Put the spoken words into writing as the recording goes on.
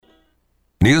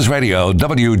News Radio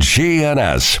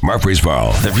WGNS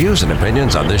Murfreesboro. The views and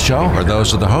opinions on this show are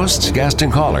those of the hosts, guests,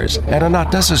 and callers, and are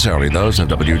not necessarily those of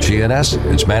WGNS,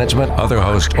 its management, other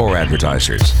hosts, or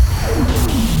advertisers.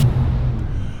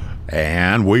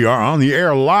 And we are on the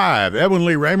air live. Edwin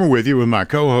Lee Raymer with you with my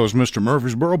co-host, Mr.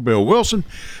 Murfreesboro, Bill Wilson.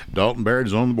 Dalton Barrett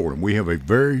is on the board, and we have a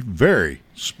very, very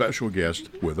special guest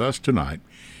with us tonight.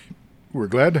 We're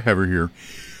glad to have her here.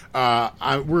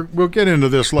 We'll get into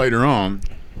this later on.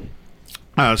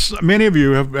 Many of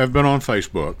you have been on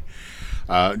Facebook.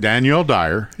 Danielle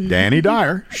Dyer, Danny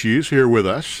Dyer, she is here with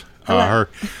us. Her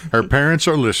parents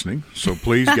are listening, so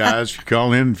please, guys, if you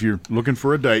call in, if you're looking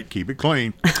for a date, keep it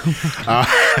clean. Yeah,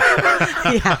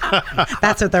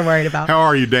 that's what they're worried about. How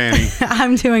are you, Danny?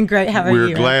 I'm doing great. How are you?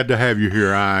 We're glad to have you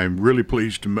here. I'm really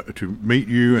pleased to meet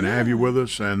you and have you with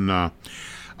us, and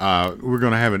we're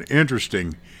going to have an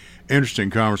interesting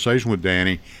conversation with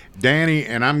Danny. Danny,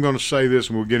 and I'm going to say this,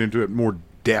 and we'll get into it more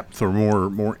depth or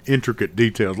more intricate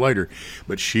details later,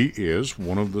 but she is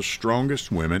one of the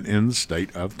strongest women in the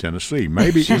state of Tennessee,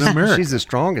 maybe in America. She's the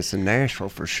strongest in Nashville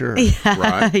for sure. Yeah,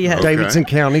 right? yes. Okay. Davidson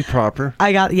County proper.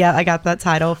 I got that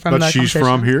title from But the she's competition.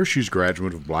 from here. She's a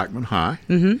graduate of Blackman High.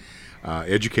 Mm-hmm.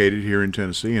 Educated here in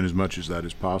Tennessee, and as much as that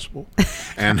is possible.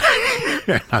 And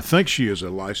I think she is a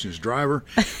licensed driver.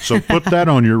 So put that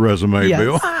on your resume, Yes.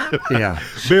 Bill. Yeah.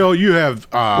 Bill, you have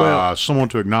someone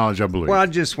to acknowledge, I believe. Well, I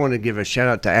just want to give a shout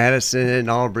out to Addison and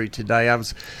Aubrey today. I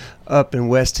was up in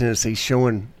West Tennessee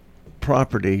showing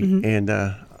property, and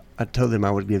I told them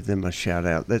I would give them a shout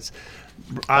out.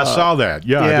 I saw that.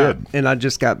 Yeah, I did. And I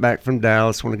just got back from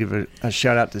Dallas. I want to give a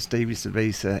shout out to Stevie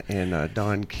Savisa and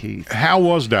Don Keith. How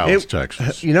was Dallas,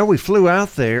 Texas? You know, we flew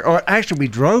out there, or actually we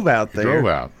drove out there. Drove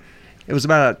out. It was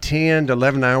about a 10 to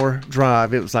 11 hour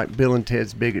drive. It was like Bill and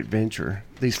Ted's Big Adventure.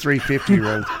 These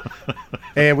 350-year-olds.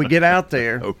 And we get out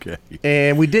there. Okay.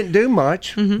 And we didn't do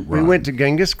much. Mm-hmm. We went to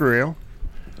Genghis Grill,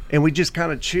 and we just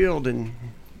kind of chilled, and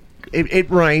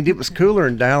it rained. It was cooler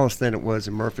in Dallas than it was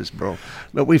in Murfreesboro.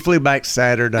 But we flew back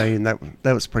Saturday, and that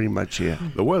was pretty much it.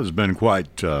 The weather's been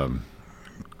quite a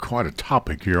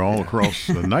topic here all across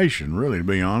the nation, really, to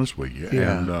be honest with you.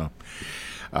 Yeah.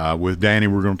 And with Danny,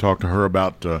 we're going to talk to her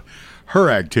about her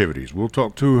activities. We'll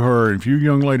talk to her, and if you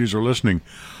young ladies are listening,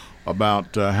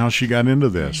 about how she got into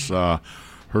this,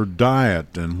 her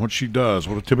diet and what she does,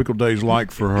 what a typical day's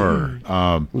like for her.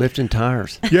 Lifting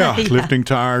tires. Yeah, lifting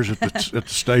tires at the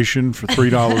station for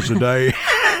 $3 a day.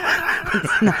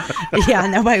 Yeah,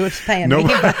 nobody was paying me,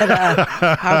 but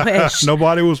I wish.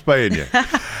 Nobody was paying you.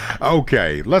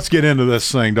 Okay, let's get into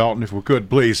this thing, Dalton, if we could,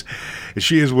 please. If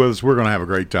she is with us, we're going to have a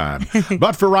great time.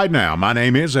 But for right now, my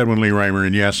name is Edwin Lee Raymer,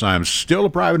 and yes, I'm still a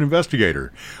private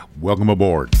investigator. Welcome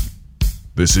aboard.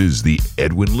 This is the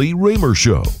Edwin Lee Raymer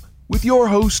Show with your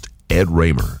host, Ed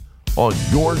Raymer, on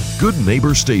your good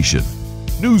neighbor station,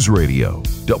 News Radio,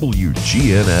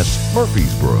 WGNS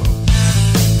Murfreesboro.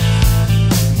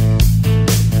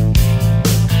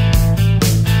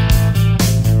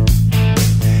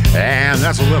 And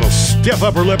that's a little stiff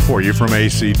upper lip for you from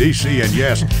AC/DC. And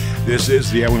yes, this is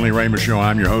the Edwin Lee Raymer Show.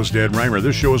 I'm your host, Ed Raymer.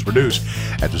 This show is produced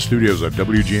at the studios of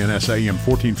WGNS AM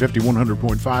 1450,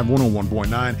 100.5,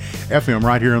 101.9 FM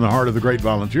right here in the heart of the great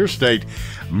volunteer state,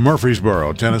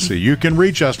 Murfreesboro, Tennessee. You can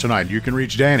reach us tonight. You can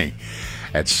reach Danny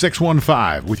at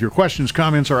 615 with your questions,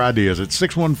 comments, or ideas at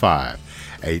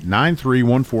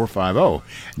 615-893-1450.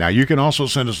 Now, you can also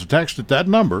send us a text at that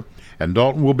number, and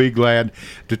Dalton will be glad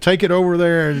to take it over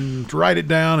there and write it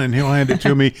down, and he'll hand it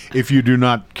to me if you do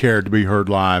not care to be heard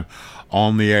live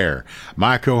on the air.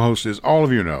 My co-host, as all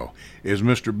of you know, is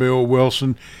Mr. Bill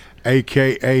Wilson,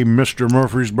 a.k.a. Mr.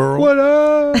 Murfreesboro. What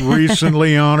up?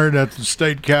 Recently honored at the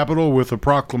state capitol with a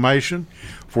proclamation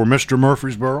for Mr.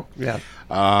 Murfreesboro. Yeah.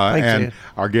 And Ed.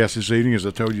 our guest this evening, as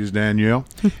I told you, is Danielle.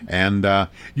 And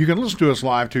you can listen to us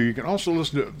live, too. You can also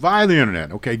listen to it via the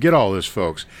Internet. Okay, get all this,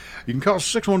 folks. You can call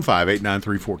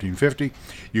 615-893-1450.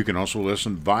 You can also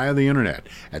listen via the Internet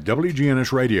at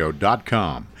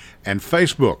WGNSradio.com. And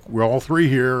Facebook. We're all three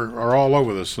here are all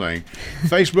over this thing.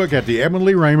 Facebook at the Edwin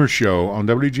Lee Raymer Show on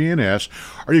WGNS.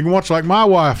 Or you can watch like my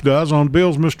wife does on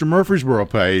Bill's Mr. Murfreesboro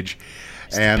page.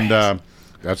 And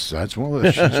that's one of the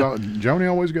Joni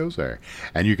always goes there.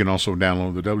 And you can also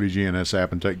download the WGNS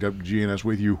app and take WGNS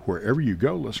with you wherever you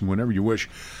go. Listen whenever you wish.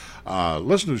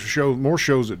 Listen to more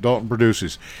shows that Dalton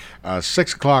produces.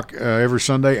 6 o'clock every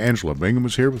Sunday, Angela Bingham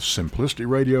is here with Simplicity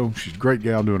Radio. She's a great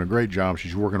gal doing a great job.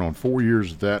 She's working on 4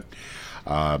 years at that.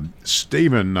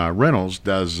 Stephen Reynolds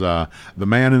does the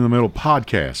Man in the Middle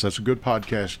podcast. That's a good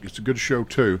podcast. It's a good show,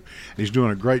 too. He's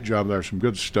doing a great job there, some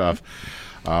good stuff.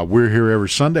 We're here every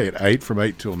Sunday at 8, from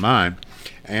 8 till 9.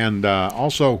 And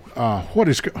also, what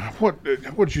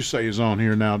did you say is on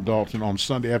here now, Dalton? On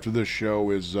Sunday after this show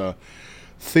is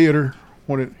theater.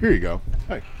 Here you go.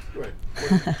 Hey, go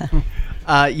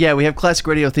ahead. Yeah, we have Classic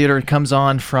Radio Theater. It comes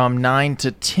on from 9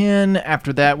 to 10.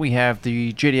 After that, we have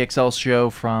the JDXL show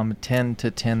from 10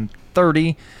 to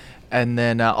 10:30. And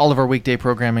then all of our weekday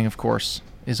programming, of course,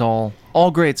 is all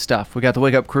great stuff. We got the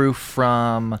Wake Up Crew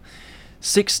from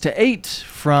 6 to 8.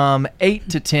 From 8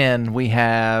 to 10,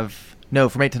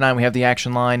 from 8 to 9, we have the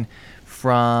Action Line.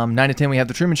 From 9 to 10, we have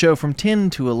the Truman Show. From 10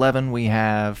 to 11, we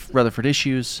have Rutherford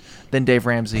Issues, then Dave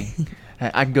Ramsey.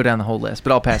 I can go down the whole list,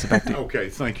 but I'll pass it back to you. Okay,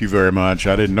 thank you very much.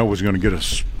 I didn't know it was going to get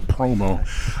us promo.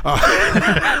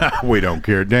 We don't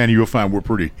care. Danny, you'll find we're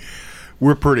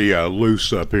pretty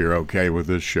loose up here, okay, with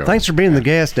this show. Thanks for being the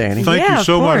guest, Danny. Thank you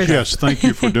so much. course. Yes, thank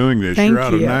you for doing this. Thank You're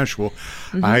out of you. Nashville.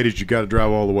 I hated you got to drive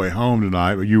all the way home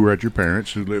tonight, but you were at your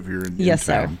parents who live here in Yes,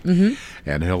 sir. town. Mm-hmm.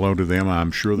 And hello to them.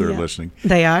 I'm sure they're Yeah. listening.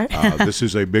 They are. This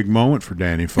is a big moment for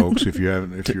Danny, folks. If you're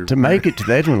To make it to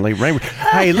the Edwin Lee Raymer.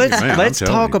 Hey, let's Man, I'm telling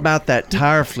talk you. about that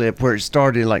tire flip where it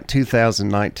started in like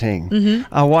 2019.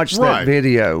 I watched Right. that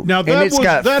video, Now, and that it's was,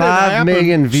 got that had 5 happened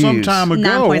million views. some time ago.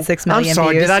 9.6 million I'm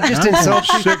sorry, views. did I just insult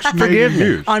you? 6 million Forgive me.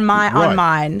 views. on Right.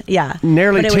 mine, yeah.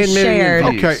 Nearly But it was 10 million shared.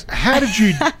 views. Okay,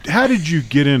 how did you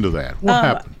get into that? What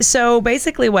happened? So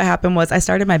basically what happened was I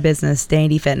started my business,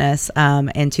 Dandy Fitness,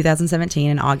 in 2017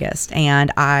 in August.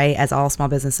 And I, as all small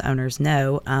business owners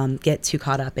know, get too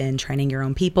caught up in training your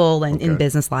own people and in Okay.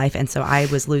 business life. And so I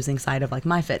was losing sight of like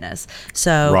my fitness.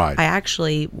 So Right. I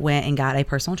actually went and got a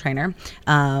personal trainer,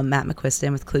 Matt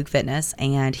McQuiston with Klug Fitness.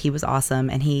 And he was awesome.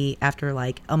 And he, after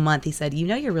like a month, he said,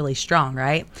 you're really strong,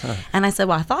 right? And I said,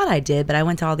 well, I thought I did, but I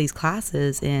went to all these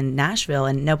classes in Nashville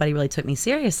and nobody really took me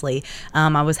seriously.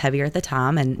 I was heavier at the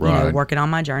time and, Right. working on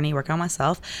my journey, working on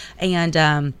myself.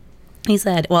 And, he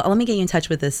said, well, let me get you in touch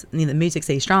with this, the Music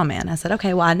City Strongman. I said,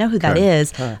 okay, well, I know who that Okay.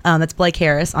 is. That's Blake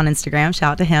Harris on Instagram.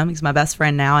 Shout out to him. He's my best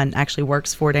friend now and actually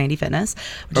works for Dandy Fitness,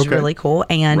 which is Okay. really cool.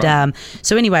 And Right.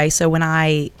 so anyway, so when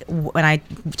I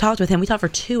talked with him, we talked for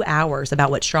 2 hours about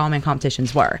what strongman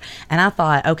competitions were. And I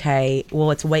thought, okay,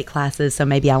 well, it's weight classes, so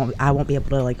maybe I won't be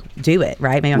able to like do it,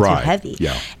 right? Maybe I'm Right. too heavy.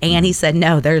 Yeah. And he said,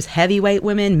 no, there's heavyweight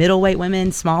women, middleweight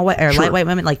women, small weight or Sure. lightweight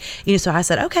women. Like, so I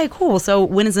said, okay, cool. So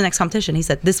when is the next competition? He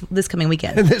said, this coming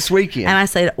weekend. This weekend. And I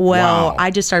said, well, Wow.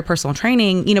 I just started personal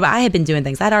training, but I had been doing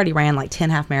things. I'd already ran like 10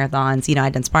 half marathons.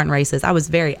 I'd done Spartan races. I was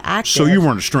very active. So you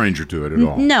weren't a stranger to it at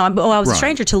all? No, I was Right. a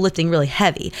stranger to lifting really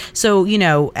heavy. So,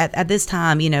 at this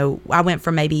time, I went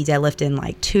from maybe deadlifting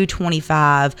like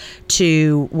 225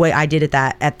 to what I did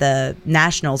at the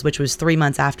Nationals, which was 3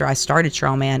 months after I started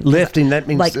Strongman. Lifting, that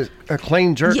means like- a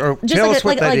clean jerk. Yeah, Or just tell like us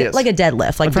what that is. like a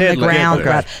deadlift, like from the deadlift, ground okay.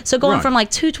 up. So going Right. from like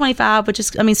 225, which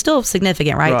is, still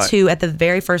significant, right? Right. To at the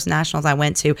very first Nationals I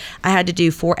went to, I had to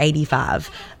do 485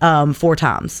 4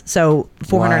 times. So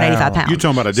 485 Wow. pounds. You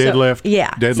talking about a So- deadlift? yeah.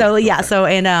 Deadlift, So, yeah. okay. So,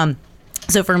 and,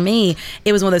 so for me,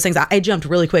 it was one of those things. I jumped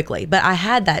really quickly, but I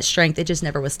had that strength. It just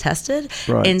never was tested.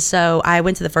 Right. And so I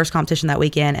went to the first competition that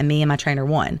weekend, and me and my trainer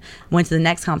won. Went to the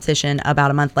next competition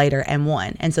about a month later and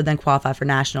won. And so then qualified for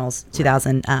Nationals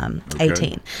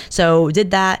 2018. So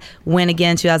did that, win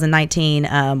again 2019,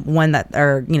 won that,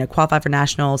 or qualified for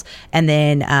Nationals, and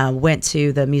then went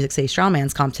to the Music City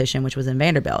Strongman's competition, which was in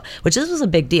Vanderbilt. Which this was a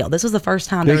big deal. This was the first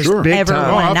time there was Sure. Big ever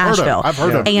time. one Oh, in I've heard of it. Nashville. I've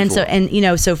heard of it And before. so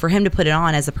and so for him to put it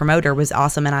on as a promoter was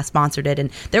awesome, and I sponsored it, and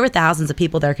there were thousands of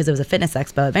people there because it was a fitness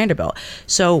expo at Vanderbilt.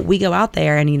 So we go out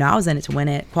there, and I was in it to win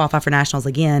it, qualify for Nationals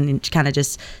again, and kind of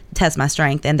just test my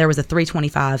strength. And there was a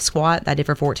 325 squat that I did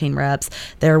for 14 reps.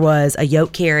 There was a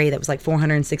yoke carry that was like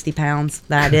 460 pounds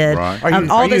that I did. Right.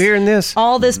 Are you hearing this?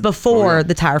 All this before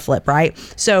the tire flip, right?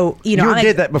 So You I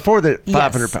did that before the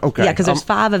 500 Yes. Okay. Yeah, because there's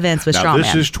 5 events with Now, Strongman.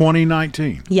 this is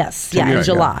 2019. Yes, yeah, in Yeah,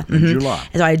 July. yeah, in Mhm. July.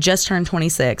 So I just turned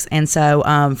 26, and so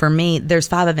for me, there's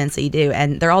 5 events that you do,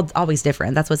 and they're all always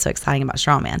different. That's what's so exciting about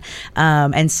Strongman.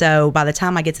 And so by the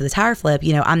time I get to the tire flip,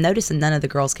 I'm noticing none of the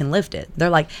girls can lift it. They're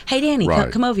like, "Hey, Danny,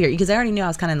 Right. come over here," because they already knew I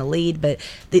was kind of in the lead, but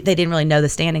they didn't really know the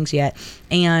standings yet.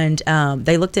 And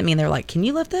they looked at me and they were like, "Can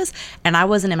you lift this?" And I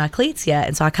wasn't in my cleats yet,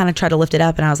 and so I kind of tried to lift it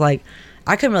up, and I was like,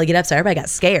 I couldn't really get up, so everybody got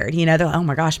scared. They're like, oh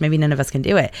my gosh, maybe none of us can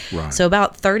do it. Right. So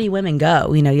about 30 women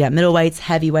go. You got middleweights,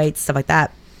 heavyweights, stuff like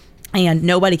that. And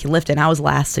nobody can lift it. And I was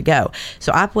last to go.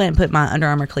 So I went and put my Under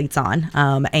Armour cleats on.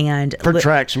 And For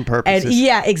traction purposes. And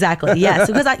yeah, exactly. Yeah.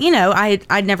 So because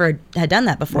I never had done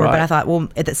that before, but Right. I thought, well,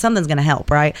 something's going to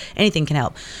help, right? Anything can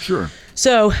help. Sure.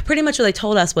 So pretty much what they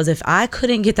told us was if I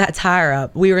couldn't get that tire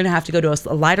up, we were going to have to go to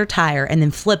a lighter tire and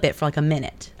then flip it for like a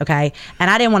minute. Okay.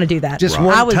 And I didn't want to do that. Just I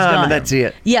one was time done. and that's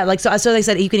it. Yeah. Like, so they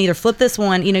said you can either flip this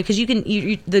one, you know, because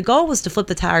the goal was to flip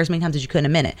the tire as many times as you could in a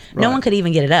minute. No one could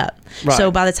even get it up. Right. So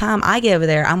by the time I get over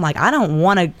there, I'm like, I don't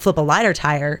want to flip a lighter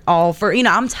tire all for, you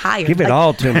know, I'm tired. Give it Like,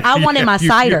 all to me. I wanted my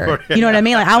cider. You know what I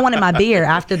mean? Like I wanted my beer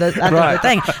after the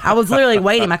thing. I was literally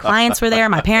waiting. My clients were there.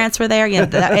 My parents were there. You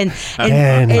know, and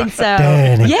so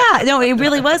yeah, no, it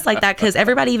really was like that because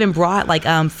everybody even brought like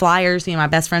flyers. You know, my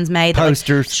best friends made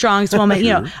posters, like, strongest woman.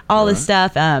 You know, all this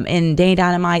stuff. And Danny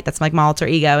Dynamite. That's like my alter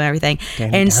ego and everything.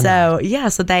 So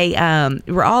they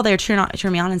were all there cheering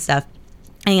me on and stuff.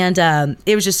 And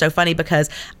it was just so funny because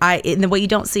and the way you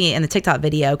don't see it in the TikTok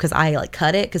video because I like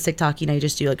cut it because TikTok, you know, you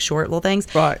just do like short little things.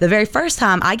 Right. The very first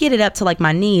time I get it up to like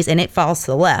my knees and it falls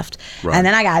to the left. Right. And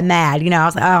then I got mad, you know, I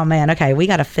was like, oh man, okay, we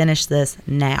got to finish this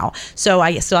now. So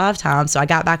I still have time. So I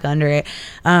got back under it.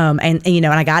 And you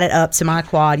know, and I got it up to my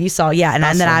quad. You saw, yeah. And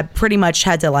then I pretty much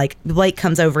had to like, Blake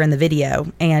comes over in the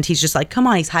video and he's just like, come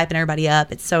on, he's hyping everybody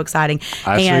up. It's so exciting.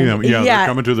 I see them. Yeah, they're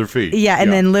coming to their feet. Yeah.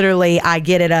 And then literally I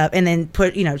get it up and then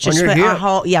put, you know, just put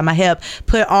my hip,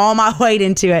 put all my weight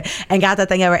into it and got that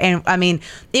thing over. And I mean,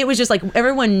 it was just like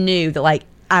everyone knew that like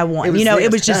I won. You know,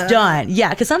 it was just done.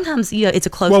 Yeah, because sometimes it's a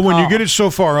close call. Well, when you get it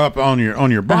so far up on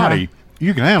your body,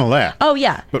 you can handle that. Oh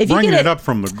yeah, but bringing it up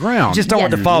from the ground, just don't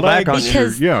want to fall back on you.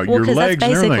 Your legs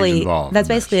and everything's involved. That's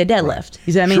basically a deadlift.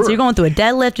 You see what I mean? Sure. So you're going through a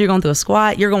deadlift, you're going through a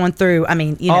squat, you're going through. I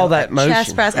mean, you know, all that motion.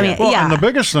 Chest press. I mean, and the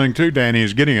biggest thing too, Danny,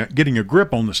 is getting a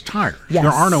grip on this tire. Yes.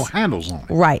 There are no handles on it.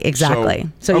 Right, exactly.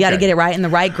 So you got to get it right in the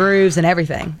right grooves and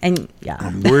everything. And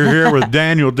we're here with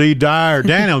Daniel D. Dyer.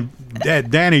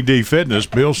 Danny D. Fitness.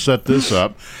 Bill set this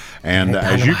up, and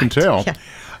as you can tell. Yeah.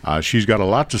 She's got a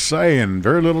lot to say and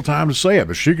very little time to say it,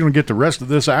 but she's going to get the rest of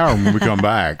this hour when we come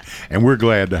back, and we're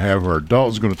glad to have her.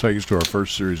 Dalton's going to take us to our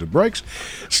first series of breaks.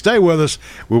 Stay with us.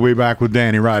 We'll be back with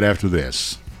Danny right after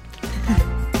this.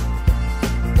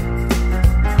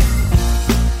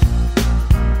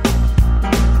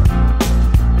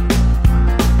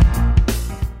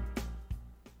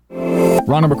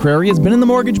 Rhonda McCrary has been in the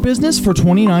mortgage business for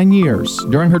 29 years.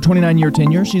 During her 29-year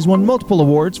tenure, she's won multiple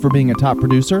awards for being a top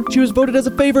producer. She was voted as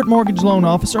a favorite mortgage loan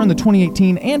officer in the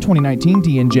 2018 and 2019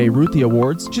 D&J Ruthie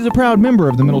Awards. She's a proud member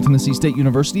of the Middle Tennessee State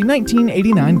University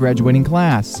 1989 graduating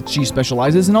class. She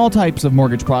specializes in all types of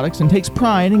mortgage products and takes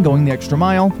pride in going the extra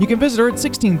mile. You can visit her at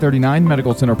 1639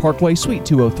 Medical Center Parkway, Suite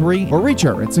 203, or reach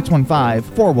her at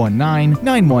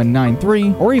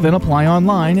 615-419-9193, or even apply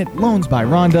online at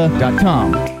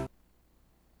loansbyrhonda.com.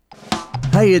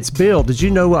 Hey, it's Bill. Did you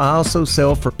know I also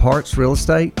sell for Parks Real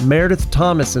Estate? Meredith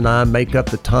Thomas and I make up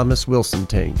the Thomas Wilson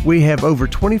team. We have over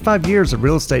 25 years of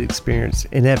real estate experience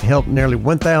and have helped nearly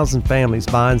 1,000 families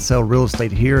buy and sell real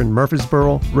estate here in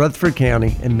Murfreesboro, Rutherford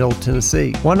County, and Middle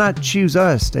Tennessee. Why not choose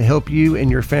us to help you and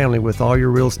your family with all your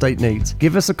real estate needs?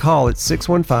 Give us a call at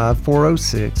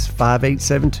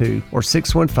 615-406-5872 or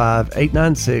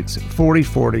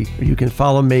 615-896-4040, or you can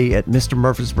follow me at Mr.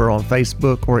 Murfreesboro on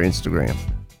Facebook or Instagram.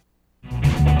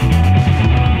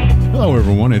 Hello,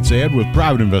 everyone. It's Ed with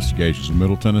Private Investigations in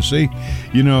Middle Tennessee.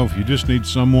 You know, if you just need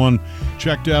someone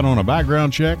checked out on a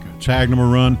background check, tag number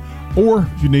run, or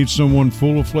if you need someone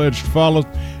full-fledged followed,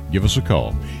 give us a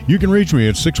call. You can reach me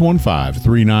at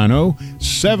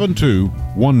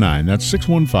 615-390-7219. That's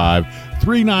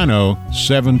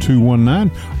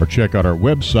 615-390-7219. Or check out our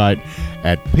website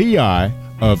at piofmt.com.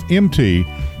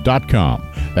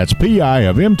 That's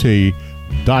piofmt.com.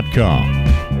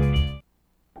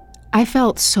 I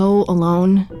felt so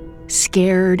alone,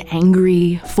 scared,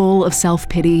 angry, full of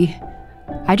self-pity.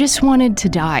 I just wanted to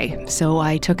die, so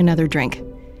I took another drink.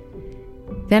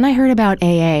 Then I heard about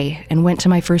AA and went to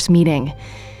my first meeting.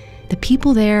 The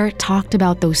people there talked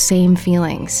about those same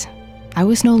feelings. I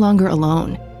was no longer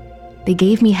alone. They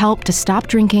gave me help to stop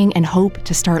drinking and hope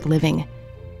to start living.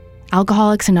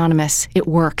 Alcoholics Anonymous, it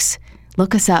works.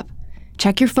 Look us up.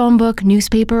 Check your phone book,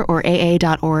 newspaper, or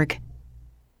AA.org.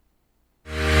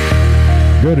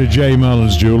 Go to J.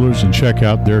 Mullins Jewelers and check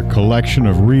out their collection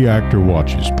of reactor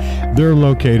watches. They're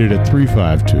located at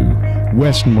 352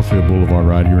 West Northfield Boulevard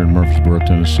right here in Murfreesboro,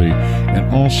 Tennessee.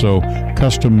 And also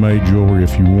custom-made jewelry.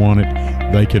 If you want it,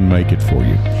 they can make it for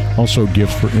you. Also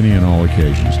gifts for any and all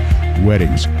occasions.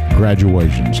 Weddings,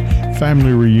 graduations,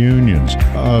 family reunions,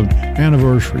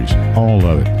 anniversaries, all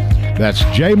of it. That's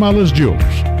J. Mullins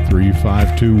Jewelers,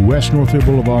 352 West Northfield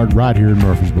Boulevard right here in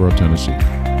Murfreesboro, Tennessee.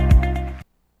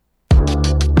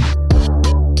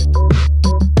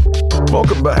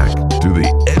 Welcome back to the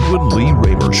Edwin Lee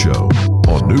Raymer Show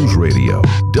on News Radio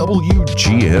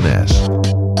WGNS.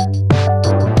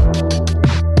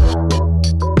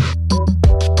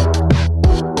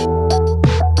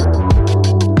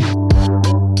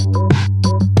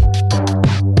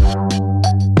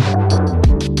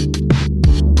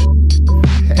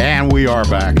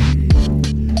 back.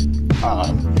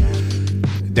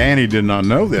 Danny did not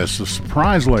know this. The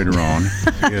surprise later on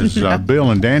is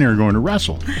Bill and Danny are going to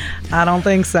wrestle. I don't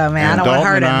think so, man. And I don't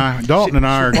want to hurt him. Dalton and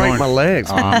I are break going. my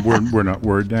legs. We're not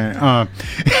worried, Danny.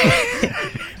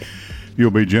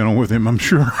 You'll be gentle with him, I'm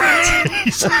sure.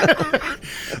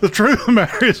 The truth of the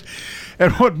matter is,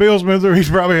 and what Bill's been through, he's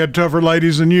probably had tougher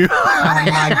ladies than you. Oh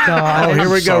my God. Oh, here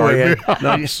we go, Sorry, Ed. Bill. No,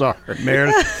 I'm sorry.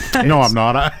 Meredith. No, I'm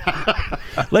not.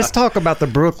 Let's talk about the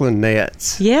Brooklyn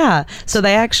Nets. Yeah. So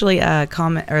they actually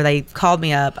they called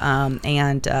me up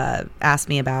and asked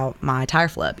me about my tire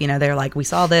flip. You know, they're like, we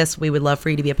saw this. We would love for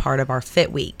you to be a part of our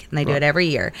Fit Week. And they do it every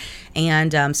year.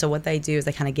 And so what they do is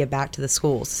they kind of give back to the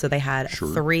schools. So they had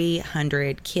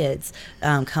 300 kids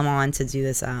come on to do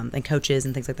this, and coaches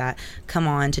and things like that come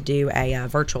on to do a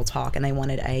virtual talk. And they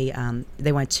wanted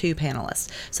two panelists.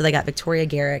 So they got Victoria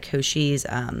Garrick, who she's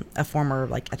a former,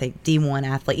 I think, D1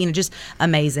 athlete, you know, just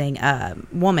amazing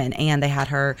woman. And they had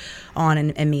her on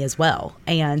and me as well.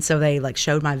 And so they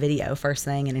showed my video first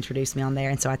thing and introduced me on there.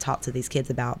 And so I talked to these kids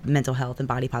about mental health and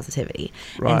body positivity.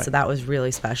 Right. And so that was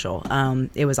really special.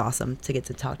 It was awesome to get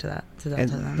to talk to that. To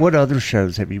them. What other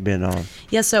shows have you been on?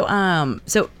 Yeah. So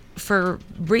for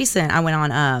recent, I went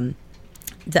on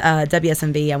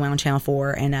WSMV. I went on Channel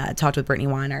 4 and talked with Brittany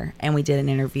Weiner, and we did an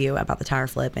interview about the tire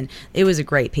flip, and it was a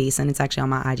great piece, and it's actually on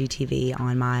my IGTV,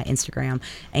 on my Instagram,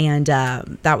 and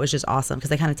that was just awesome because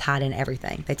they kind of tied in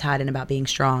everything. They tied in about being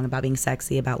strong, about being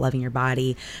sexy, about loving your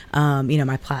body, you know,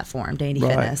 my platform, Dandy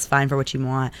Fitness, Find for What You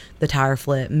Want, the tire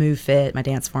flip, Move Fit, my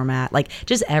dance format,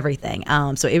 just everything.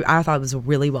 So I thought it was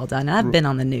really well done, and I've been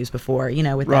on the news before, you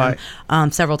know, with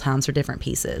them several times for different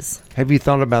pieces. Have you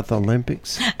thought about the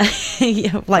Olympics?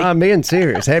 Yeah, I'm being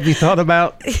serious. Have you thought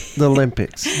about the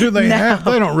Olympics? Do they have?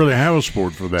 They don't really have a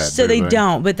sport for that. So they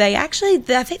don't, but they actually.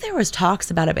 I think there was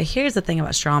talks about it. But here's the thing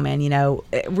about strongman. You know,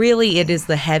 it is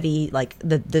the heavy,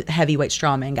 the heavyweight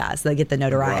strongman guys that get the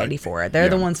notoriety for it. They're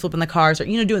the ones flipping the cars or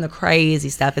doing the crazy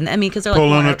stuff. And I mean, because they're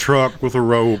pulling a truck with a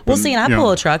rope. Well, see, and I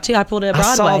pull a truck too. I pulled it at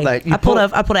Broadway. I saw that. I pulled a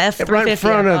F350 right in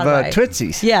front of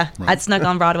Tootsie's. Yeah, I'd snuck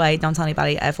on Broadway. Don't tell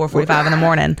anybody at 4:45 in the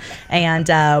morning, and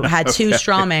had two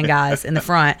strongman guys in the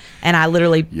front, and I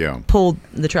literally pulled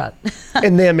the truck.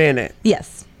 And them in it.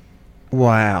 Yes.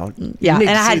 Wow. Yeah,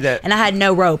 and I had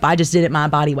no rope. I just did it my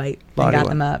body weight and got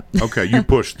them up. Okay, you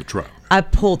pushed the truck. I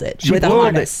pulled it with a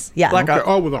harness. Yeah. with a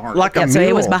harness. Like a mule. So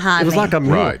it was behind me. It was like a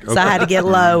mule. Right. So I had to get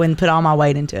low and put all my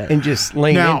weight into it. And just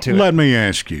lean into it. Now, let me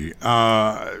ask you,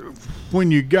 when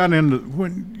you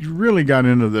really got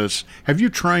into this, have you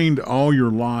trained all your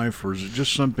life, or is it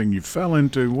just something you fell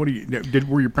into? Were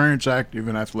your parents active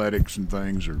in athletics and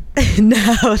things, or?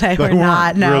 No, they were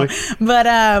not. No, really? But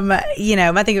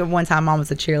I think at one time mom was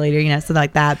a cheerleader, something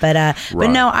like that. But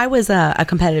no, I was a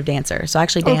competitive dancer. So I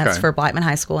actually danced for Blackman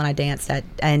High School, and I danced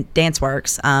at Dance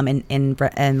Works in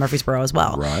Murfreesboro as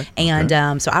well. Right.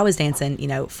 And so I was dancing,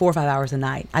 4 or 5 hours a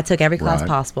night. I took every class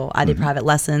possible. I did private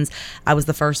lessons. I was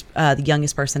the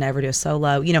youngest person to ever do a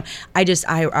solo.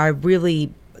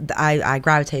 I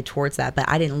gravitated towards that, but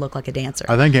I didn't look like a dancer.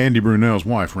 I think Andy Brunell's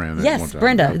wife ran that. Yes, one time.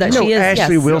 Brenda. She is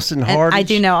Ashley Wilson Hardage. I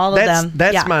do know all of them.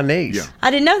 That's my niece. Yeah.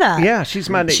 I didn't know that. Yeah, she's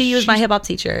my niece. She was my hip hop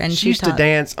teacher, and she used to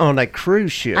dance on a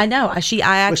cruise ship. I know. I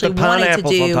actually wanted to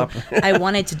do. I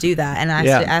wanted to do that, and I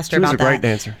asked her about that. She was a great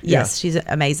dancer. Yes, she's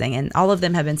amazing, and all of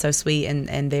them have been so sweet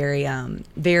and very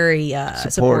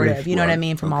supportive. You know what I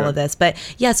mean from all of this. But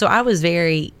yeah, so I was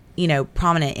very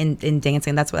prominent in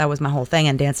dancing. That was my whole thing.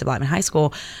 I danced at Blackman High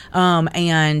School.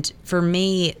 And for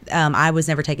me, I was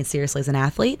never taken seriously as an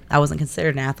athlete. I wasn't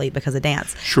considered an athlete because of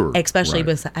dance. Sure. Especially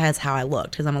as how I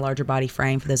looked, because I'm a larger body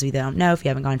frame, for those of you that don't know, if you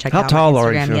haven't gone and checked out my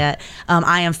Instagram yet.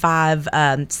 I am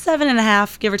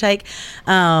 5'7.5", give or take.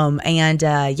 And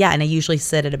I usually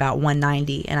sit at about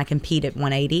 190, and I compete at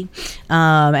 180.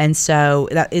 And so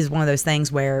that is one of those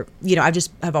things where,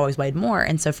 I've always weighed more.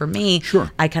 And so for me,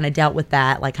 I kind of dealt with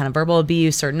that, kind of verbal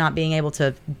abuse or not being able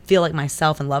to feel like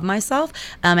myself and love myself.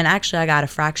 And actually I got a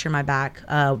fracture in my back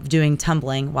doing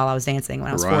tumbling while I was dancing when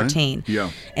I was 14.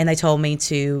 Yeah. And they told me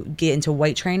to get into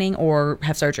weight training or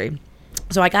have surgery.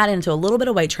 So I got into a little bit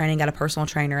of weight training, got a personal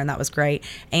trainer, and that was great.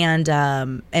 And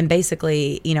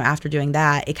basically, after doing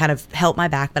that, it kind of helped my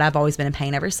back, but I've always been in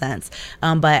pain ever since.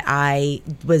 But I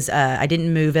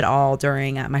didn't move at all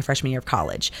during my freshman year of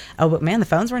college. Oh, but man, the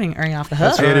phone's ringing off the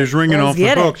hook. It is ringing off the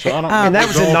hook. So I don't and that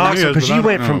was in Knoxville, because you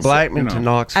went from Blackman to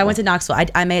Knoxville. I went to Knoxville.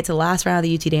 I made it to the last round of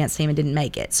the UT dance team and didn't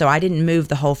make it. So I didn't move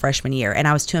the whole freshman year, and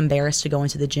I was too embarrassed to go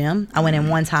into the gym. I went in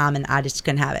one time, and I just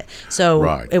couldn't have it.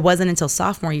 So it wasn't until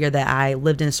sophomore year that I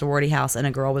lived in a sorority house, and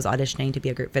a girl was auditioning to be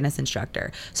a group fitness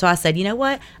instructor. So I said, you know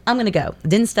what? I'm going to go.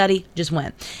 Didn't study, just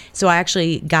went. So I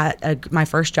actually got my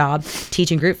first job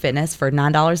teaching group fitness for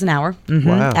 $9 an hour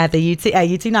Wow. at the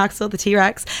UT Knoxville, the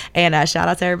T-Rex. And shout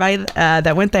out to everybody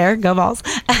that went there. Go Vols.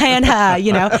 And,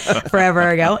 forever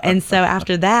ago. And so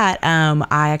after that,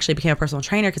 I actually became a personal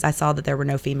trainer because I saw that there were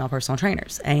no female personal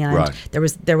trainers. And Right.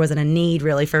 there wasn't a need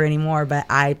really for any more, but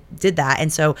I did that.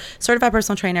 And so certified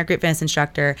personal trainer, group fitness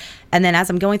instructor. And then as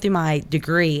I'm going through my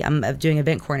degree, I'm doing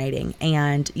event coordinating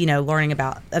and, learning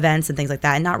about events and things like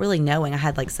that, and not really knowing. I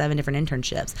had like 7 different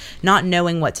internships, not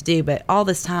knowing what to do, but all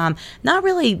this time, not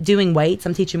really doing weights.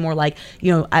 I'm teaching more like,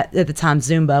 at the time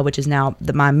Zumba, which is now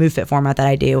my MoveFit format that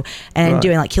I do, and Right.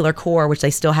 doing like Killer Core, which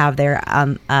they still have there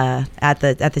at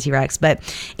the T-Rex. But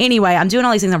anyway, I'm doing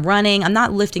all these things. I'm running. I'm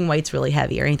not lifting weights really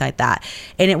heavy or anything like that.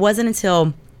 And it wasn't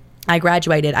until I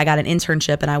graduated, I got an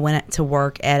internship, and I went to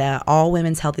work at an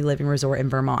all-women's healthy living resort in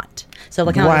Vermont. So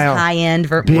like kind of Wow. this high-end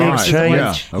Big Vermont Right. change.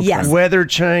 Yeah. Okay. Yes. Weather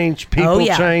change, people Oh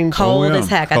yeah, change. cold Oh, yeah. as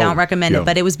heck. I Cold. don't recommend Yeah. it,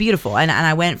 but it was beautiful. And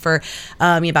I went for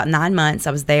about 9 months.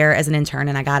 I was there as an intern,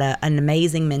 and I got an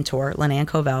amazing mentor, Lynanne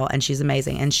Covell, and she's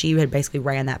amazing. And she had basically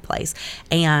ran that place.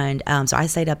 And so I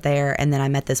stayed up there, and then I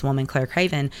met this woman, Claire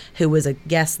Craven, who was a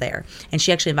guest there, and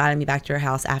she actually invited me back to her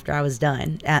house after I was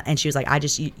done. And she was like,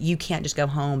 you can't just go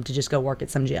home to just go work at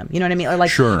some gym. You know what I mean? Or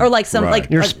like, Sure. or like some Right. like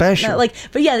You're like- special.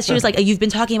 but yeah, she was like, you've been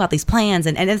talking about these plans,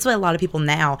 and that's what a lot of people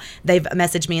now, they've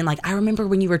messaged me and like, I remember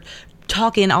when you were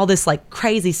talking all this like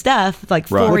crazy stuff like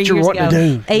Right. 4 What you're years wanting ago,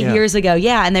 to do. 8 Yeah. years ago,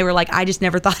 yeah, and they were like, I just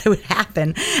never thought it would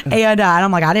happen, and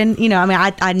I'm like, I didn't,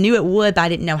 I knew it would, but I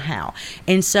didn't know how.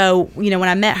 And so when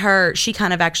I met her, she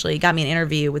kind of actually got me an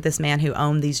interview with this man who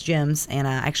owned these gyms, and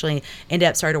I actually ended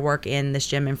up starting to work in this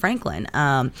gym in Franklin,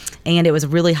 and it was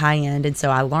really high end, and so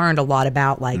I learned a lot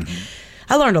about like.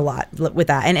 I learned a lot with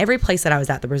that. And every place that I was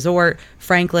at, the resort,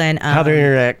 Franklin. How to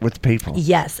interact with people.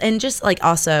 Yes. And just like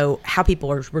also how people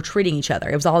were treating each other.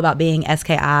 It was all about being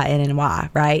SKINNY,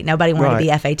 right? Nobody wanted to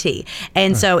be FAT.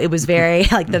 And so it was very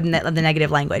like the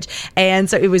negative language. And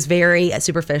so it was very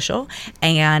superficial.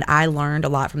 And I learned a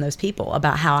lot from those people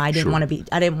about how I didn't want to be,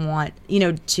 I didn't want,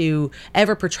 to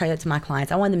ever portray that to my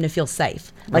clients. I wanted them to feel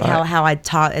safe. Like how I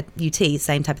taught at UT,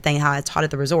 same type of thing, how I taught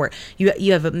at the resort.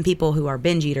 You have people who are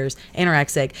binge eaters, anorexic,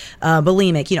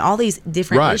 bulimic, all these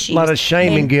different Right. issues. A lot of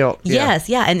shame and guilt. Yeah. Yes,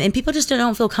 yeah. And people just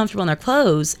don't feel comfortable in their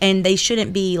clothes, and they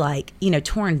shouldn't be like,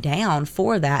 torn down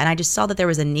for that. And I just saw that there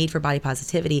was a need for body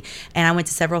positivity. And I went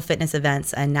to several fitness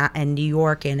events in New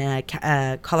York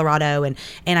and Colorado. And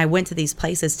I went to these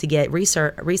places to get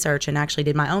research and actually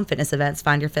did my own fitness events,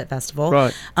 Find Your Fit Festival,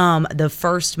 Right. the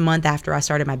first month after I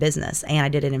started my business. And I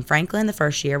did it in Franklin the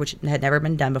first year, which had never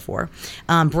been done before,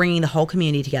 bringing the whole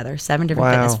community together, 7 different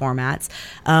Wow. fitness formats.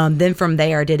 Then from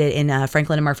there, I did it in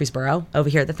Franklin and Murfreesboro over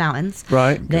here at the Fountains.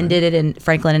 Right. Then did it in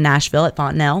Franklin and Nashville at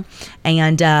Fontenelle.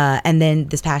 And then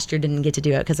this past year didn't get to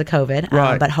do it because of COVID.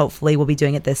 Right. But hopefully we'll be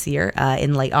doing it this year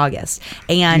in late August.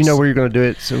 And You know where you're going to do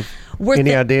it? So,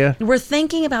 any idea? We're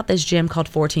thinking about this gym called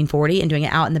 1440 and doing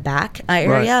it out in the back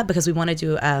area because we want to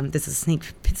do, this is a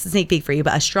sneak peek for you,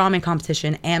 but a Strongman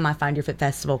competition and my Find Your Fit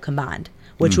Festival combined,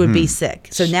 which would be sick.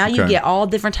 So now you Okay. get all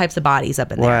different types of bodies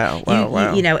up in there.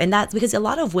 Wow. And that's because a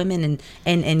lot of women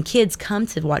and kids come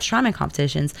to watch Strongman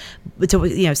competitions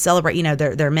to, celebrate,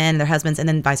 their men, their husbands, and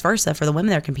then vice versa for the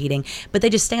women they're competing, but they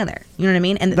just stand there. You know what I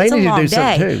mean? And They it's a need to long do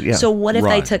something day. too, yeah. So what if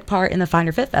Right. they took part in the Find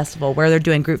Your Fit Festival where they're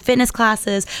doing group fitness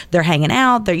classes, they're hanging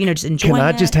out, they're, just enjoying Can I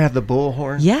it. just have the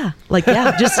bullhorn? Yeah,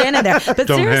 just standing there. But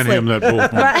Don't hand seriously, him that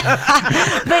bullhorn.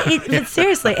 but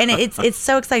seriously, and it's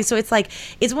so exciting. So it's like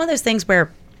it's one of those things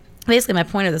where. Basically, my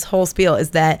point of this whole spiel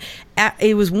is that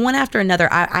it was one after another.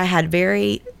 I had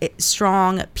very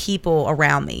strong people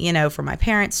around me, from my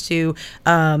parents to,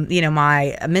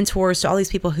 my mentors to all these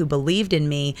people who believed in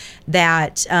me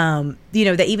that,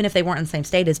 that even if they weren't in the same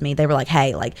state as me, they were like,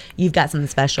 hey, like, you've got something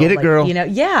special. Get it, like, girl.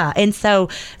 Yeah. And so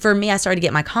for me, I started to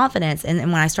get my confidence. And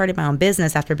when I started my own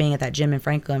business after being at that gym in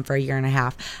Franklin for a year and a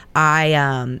half,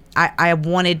 I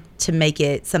wanted to make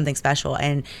it something special.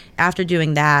 And after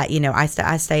doing that,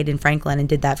 I stayed in Franklin and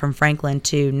did that from Franklin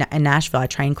to in Nashville. I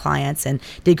trained clients and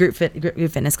did group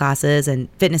fitness classes and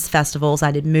fitness festivals. I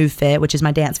did MoveFit, which is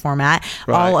my dance format,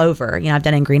 all over. I've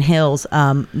done in Green Hills.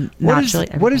 What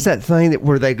is that thing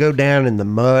where they go down in the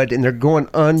mud and they're going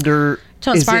under?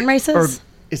 So Spartan races? Or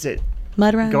is it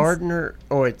Mud runs? Gardner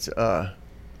or it's What are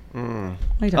you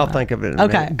talking I'll about? think of it in a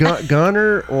Okay. minute.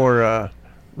 Gunner or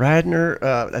Radnor,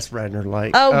 that's Radnor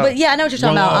Lake. Oh, but yeah, I know what you're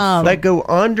talking about. They go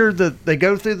under they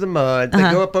go through the mud. They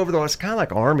go up over the. It's kind of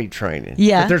like army training.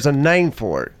 Yeah. But there's a name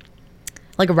for it.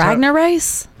 Like a Ragnar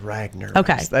race? Ragnar.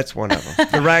 Okay. Race. That's one of them.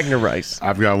 The Ragnar race.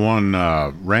 I've got one,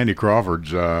 Randy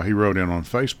Crawford's, he wrote in on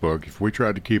Facebook, if we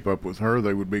tried to keep up with her,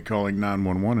 they would be calling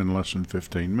 911 in less than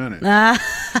 15 minutes.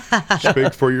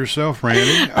 Speak for yourself,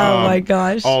 Randy. Oh, my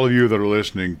gosh. All of you that are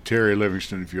listening, Terry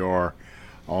Livingston, if you are,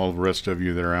 all the rest of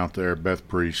you that are out there, Beth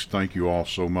Priest, thank you all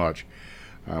so much.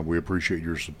 We appreciate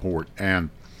your support.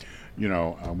 And, you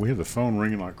know, we had the phone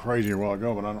ringing like crazy a while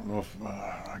ago, but I don't know if,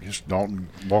 I guess Dalton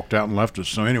walked out and left us.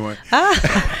 So anyway.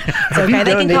 It's okay.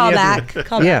 They can call back.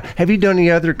 Call Yeah. back. Have you done any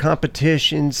other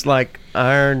competitions like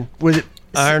Iron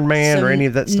Man So or any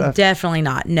of that stuff? Definitely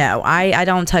not. No, I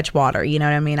don't touch water. You know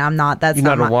what I mean? I'm not. That's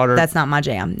You're not a water- That's not my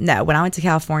jam. No. When I went to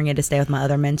California to stay with my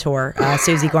other mentor,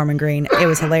 Susie Gorman Green, it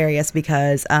was hilarious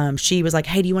because she was like,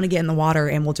 "Hey, do you want to get in the water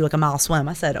and we'll do like a mile swim?"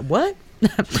 I said, "What?"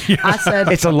 I said,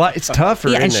 It's a lot. It's tougher.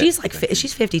 yeah, and isn't she's it? like,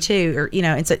 she's 52, or you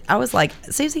know, and so I was like,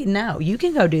 Susie, no, you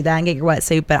can go do that and get your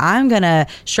wetsuit, but I'm gonna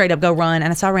straight up go run.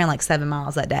 And so I ran like 7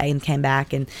 miles that day and came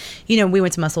back, and you know, we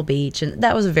went to Muscle Beach, and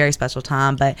that was a very special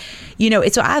time. But you know,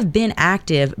 so I've been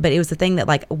active, but it was the thing that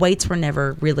like weights were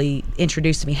never really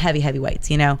introduced to me, heavy weights,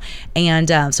 you know. And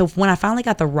so when I finally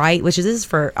got the right, which is this is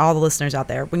for all the listeners out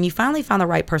there, when you finally find the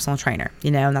right personal trainer, you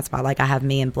know, and that's why like I have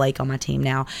me and Blake on my team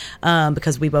now,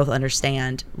 because we both understand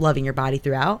loving your body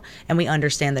throughout, and we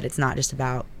understand that it's not just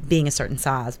about being a certain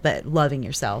size, but loving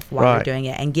yourself while you're doing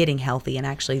it and getting healthy, and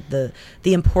actually the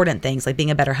important things like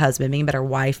being a better husband, being a better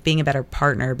wife, being a better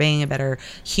partner, being a better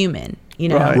human, you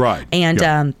know. Right. And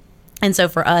Yeah. and so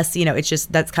for us, you know, it's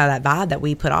just that's kind of that vibe that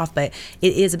we put off. But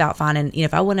it is about finding, you know,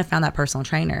 if I wouldn't have found that personal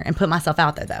trainer and put myself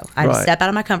out there, though, I had to step out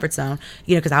of my comfort zone,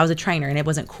 you know, because I was a trainer and it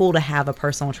wasn't cool to have a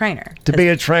personal trainer. To be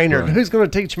a trainer, who's going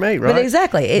to teach me, right? But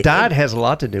exactly. Diet has a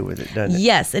lot to do with it, doesn't it?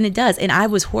 Yes, and it does. And I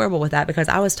was horrible with that because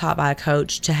I was taught by a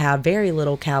coach to have very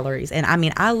little calories. And I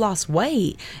mean, I lost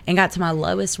weight and got to my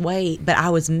lowest weight, but I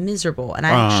was miserable. And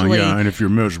I actually. Yeah, and if you're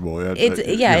miserable, and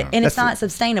it's not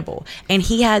sustainable. And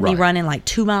he had me running like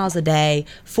 2 miles a day,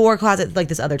 4 closets, like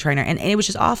this other trainer, and it was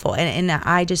just awful. And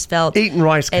I just felt eating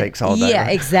rice cakes all day. Yeah,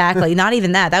 right? exactly. Not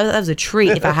even that. That was a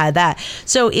treat if I had that.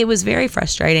 So it was very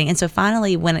frustrating. And so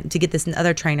finally, when to get this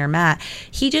other trainer, Matt,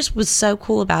 he just was so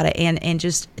cool about it and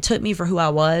just took me for who I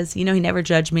was. You know, he never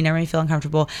judged me, never made me feel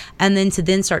uncomfortable. And then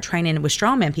to start training with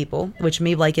strongman people, which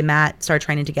me, Blake, and Matt started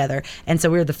training together. And so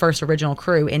we were the first original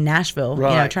crew in Nashville, you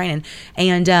know, training.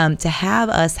 And to have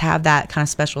us have that kind of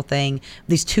special thing,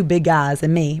 these two big guys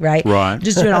and me, right?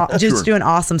 Just doing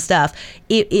awesome stuff.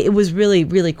 It was really,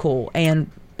 really cool, and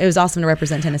it was awesome to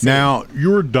represent Tennessee. Now,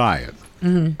 your diet,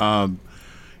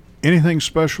 anything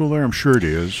special there? I'm sure it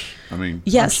is. I mean,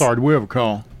 yes. I'm sorry, do we have a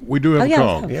call? We do have a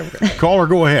call. Yeah. Caller,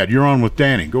 go ahead. You're on with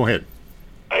Danny. Go ahead.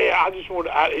 Hey, I just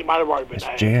wanted it might have already been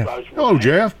asked. Jeff. Hello,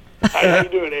 Jeff. Hey, how you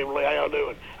doing, Emily? How y'all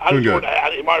doing? Doing good.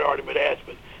 It might have already been asked,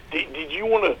 but did you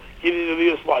want to get into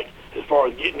this, like, as far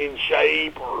as getting in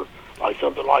shape or like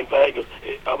something like that? Because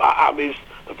I missed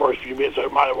the first few minutes, so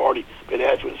it might have already been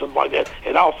asked with something like that.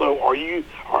 And also, are you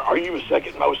the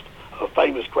second most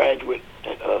famous graduate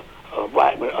at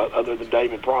Blackman other than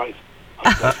David Price?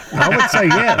 I would say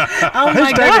yes. Oh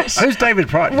my gosh. Who's David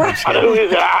Price? I know who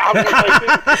is. I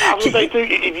was going to say too.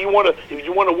 If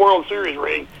you want a World Series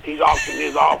ring, he's auctioning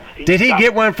his off. Did he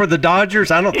get one for the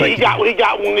Dodgers? I don't think he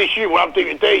got one this year. What I'm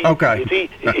thinking, tell you. Okay.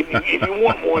 If you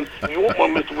want one,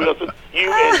 Mr. Wilson,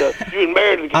 you and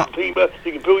Meredith can team up.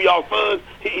 You can pull y'all funds.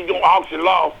 He's gonna auction it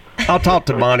off. I'll talk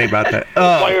to Monty about that.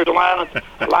 Players alliance,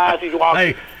 he's gonna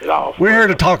auction it off. We're here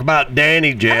to talk about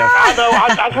Danny, Jeff. I know.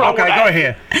 That's what Okay, go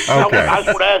ahead. Okay. I just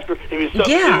want to ask her if it's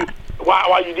something to do.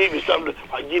 Why you did it, something to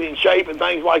like get in shape and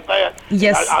things like that.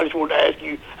 Yes. I just wanted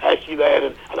to ask you that,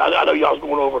 and I know y'all was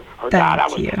going over her diet. I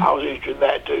was interested in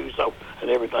that too, so and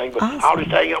everything. But I'll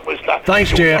just hang up with stuff. Thanks,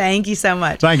 Jeff. Thank you so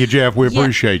much. Thank you, Jeff. We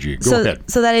appreciate you. Go ahead.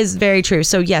 So that is very true.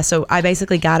 So so I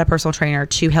basically got a personal trainer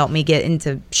to help me get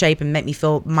into shape and make me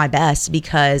feel my best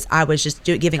because I was just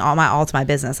giving all to my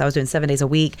business. I was doing 7 days a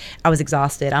week. I was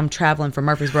exhausted. I'm traveling from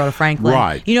Murfreesboro to Franklin.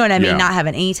 Right. You know what I mean? Yeah. Not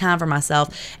having any time for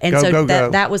myself. And Go.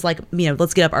 that was like, you know,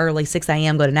 let's get up early, 6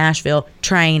 a.m., go to Nashville,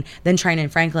 train, then train in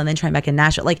Franklin, then train back in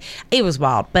Nashville. Like, it was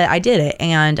wild, but I did it.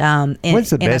 And when's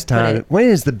the best time? When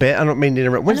is the best? I don't mean to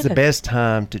interrupt. When's the best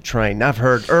time to train? I've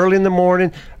heard early in the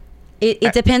morning,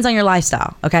 It depends on your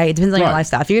lifestyle, okay? It depends on your Right.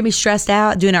 lifestyle. If you're going to be stressed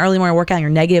out, doing an early morning workout, and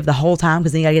you're negative the whole time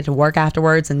because then you got to get to work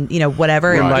afterwards and,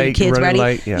 whatever, and get your Late, kids running ready.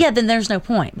 late, yeah. Then there's no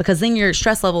point because then your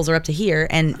stress levels are up to here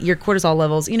and your cortisol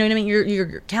levels, you know what I mean?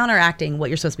 You're counteracting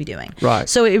what you're supposed to be doing. Right.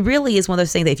 So it really is one of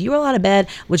those things that if you roll out of bed,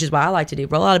 which is what I like to do,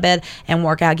 roll out of bed and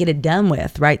work out, get it done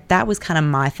with, right? That was kind of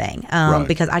my thing Right.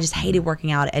 because I just hated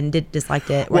working out and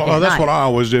disliked it. Well, that's what I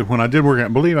always did when I did work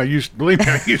out. Believe me, I used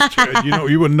to.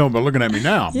 You wouldn't know by looking at me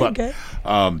now. Yeah, But okay.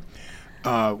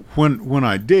 when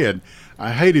I did,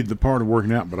 I hated the part of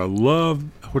working out, but I loved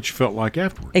what you felt like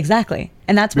afterwards. Exactly.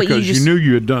 And that's what Because you just knew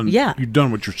you had done. Yeah. You'd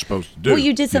done what you're supposed to do. Well,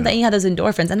 you did something. You had those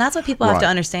endorphins, and that's what people have to Right.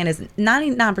 understand. Is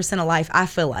 99% of life. I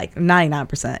feel like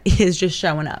 99% is just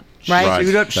showing up. Right. Right.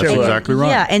 Suit up, That's show up. exactly right.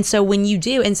 Yeah, and so when you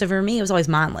do, and so for me, it was always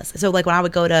mindless. So like when I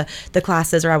would go to the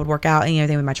classes or I would work out and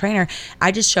everything with my trainer,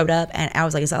 I just showed up and I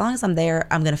was like, as long as I'm there,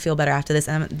 I'm gonna feel better after this,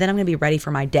 and then I'm gonna be ready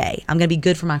for my day. I'm gonna be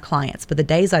good for my clients. But the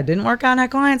days I didn't work out and had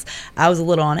clients, I was a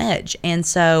little on edge, and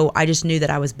so I just knew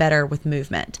that I was better with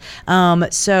movement.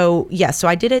 So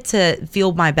I did it to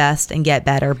feel my best and get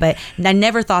better, but I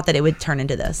never thought that it would turn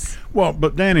into this. Well,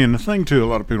 but Danny, and the thing too, a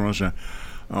lot of people want to say,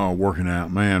 "Oh, working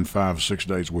out, man, 5 or 6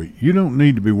 days a week." You don't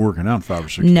need to be working out 5 or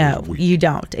 6 days No, a week. you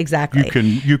don't. Exactly.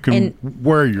 You can And-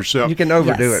 wear yourself. You can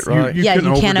overdo Yes. it, right? Yeah, you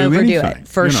can overdo it, anything,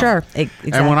 for sure. And when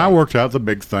Exactly. I worked out, the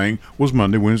big thing was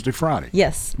Monday, Wednesday, Friday.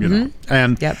 Yes. You know,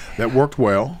 and Yep. that worked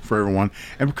well for everyone.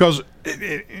 And because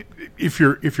if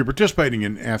you're participating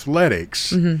in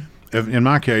athletics, in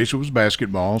my case, it was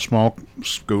basketball, small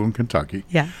school in Kentucky.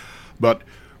 Yeah. But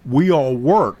we all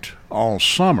worked all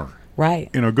summer Right.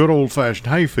 in a good old-fashioned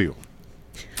hayfield.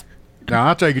 Now,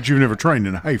 I take it you've never trained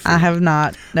in a hayfield. I have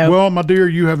not. No. Well, my dear,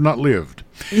 you have not lived.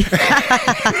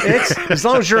 It's, as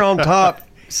long as you're on top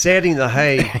setting the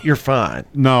hay, you're fine.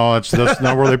 No, that's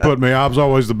not where they put me. I was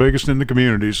always the biggest in the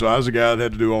community, so I was the guy that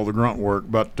had to do all the grunt work.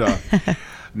 But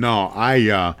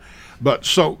no, but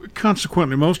so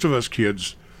consequently, most of us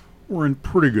kids were in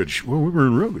pretty good shape. Well, we were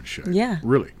in real good shape. Yeah.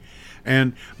 Really.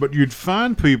 But you'd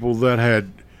find people that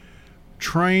had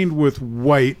trained with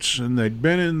weights and they'd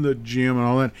been in the gym and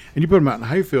all that, and you put them out in the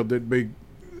hayfield, they'd be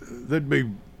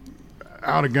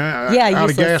out of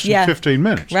gas in 15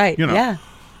 minutes. Right. You know. Yeah.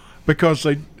 Because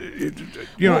Well,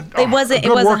 it wasn't- a good it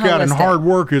wasn't workout and holistic. hard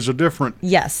work is a different.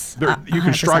 Yes. You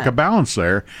can strike a 100%. balance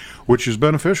there, which is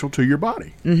beneficial to your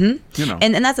body. Mm-hmm. You know.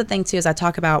 And that's the thing too, is I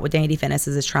talk about with Dandy Fitness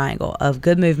is this triangle of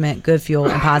good movement, good fuel,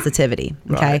 and positivity.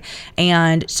 Okay. Right.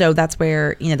 And so that's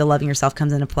where, the loving yourself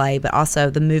comes into play, but also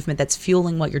the movement that's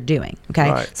fueling what you're doing. Okay.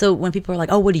 Right. So when people are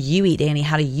like, "Oh, what do you eat, Danny?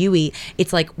 How do you eat?"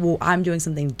 It's like, well, I'm doing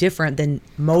something different than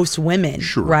most women.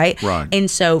 Sure. Right. Right.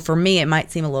 And so for me, it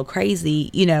might seem a little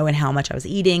crazy, and how much I was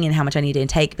eating and how much I need to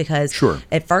intake, because Sure.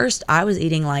 at first I was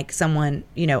eating like someone,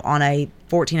 on a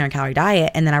 1,400 calorie diet,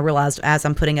 and then I realized as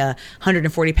I'm putting a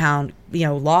 140 pound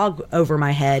log over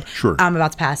my head, Sure. I'm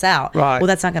about to pass out. Right. Well,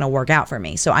 that's not going to work out for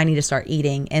me. So I need to start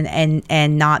eating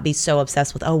and not be so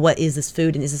obsessed with, oh, what is this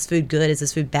food, and is this food good, is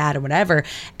this food bad, or whatever.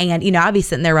 And I'd be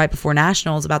sitting there right before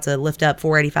nationals about to lift up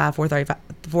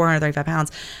 435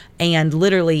 pounds, and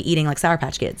literally eating like Sour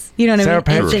Patch Kids. You know what I Sour mean?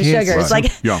 Patch Instant Kids. sugar. It's Right.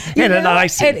 like Yeah. And an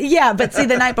icy. yeah, but see,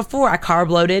 the night before I carb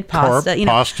loaded pasta.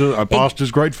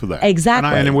 Pasta's great for that.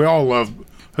 Exactly. And we all love.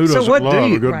 Who So doesn't what love do a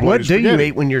you good plate what of do you spaghetti?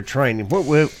 eat when you're training?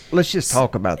 Let's just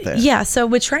talk about that. Yeah, so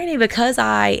with training, because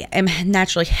I am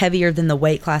naturally heavier than the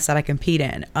weight class that I compete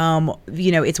in,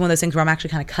 it's one of those things where I'm actually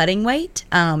kind of cutting weight.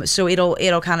 So it'll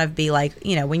kind of be like,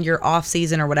 when you're off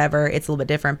season or whatever, it's a little bit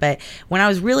different. But when I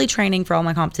was really training for all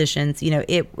my competitions,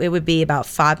 it would be about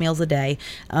 5 meals a day.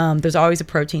 There's always a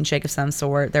protein shake of some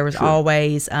sort. There was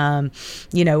always,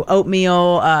 oatmeal,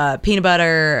 peanut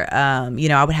butter. I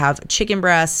would have chicken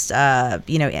breast,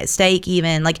 steak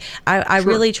even. Like I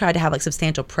really tried to have like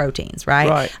substantial proteins,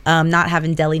 right? Not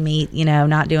having deli meat,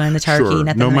 not doing the turkey, Sure.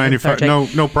 nothing. No like manufacturing,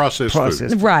 no processed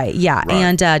food. Right, yeah. Right.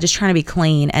 And just trying to be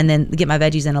clean and then get my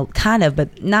veggies in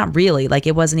but not really. Like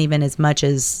it wasn't even as much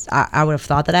as I would have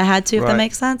thought that I had to, if that Right.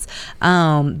 makes sense.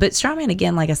 But strongman,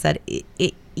 again, like I said,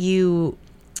 you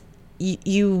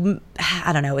I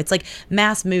don't know, it's like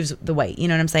mass moves the weight, you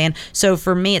know what I'm saying? So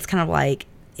for me, it's kind of like,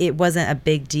 it wasn't a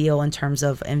big deal in terms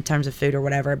of food or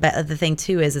whatever. But the thing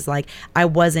too is like I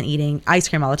wasn't eating ice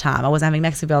cream all the time. I wasn't having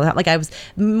Mexican food all the time. Like I was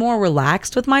more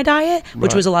relaxed with my diet,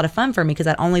 which was a lot of fun for me because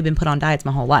I'd only been put on diets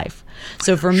my whole life.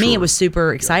 So for me, it was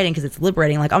super exciting because it's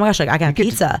liberating. Like, oh my gosh, like I can have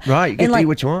pizza. You get to eat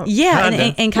what you want. Yeah,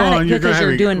 and kind of because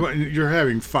you're doing. You're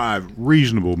having 5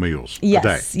 reasonable meals a day.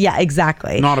 Yes, yeah,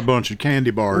 exactly. Not a bunch of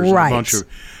candy bars, and Right. a bunch of,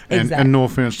 Exactly. and no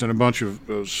offense, and a bunch of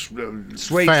Sweets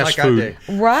fast like I food,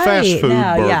 do. Right, fast food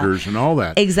no, yeah. burgers and all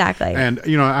that. Exactly. And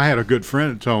I had a good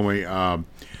friend that told me,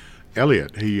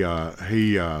 Elliot, he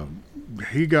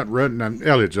got read.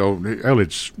 Elliot's old.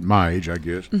 Elliot's my age, I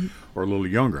guess, or a little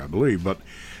younger, I believe. But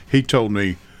he told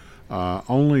me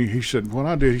he said what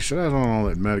I did. He said I was on all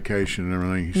that medication and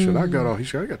everything. He said I got off. He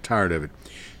said I got tired of it,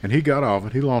 and he got off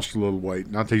it. He lost a little weight.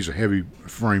 Not that he's a heavy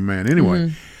frame man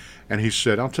anyway. And he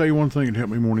said, I'll tell you one thing that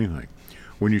helped me more than anything.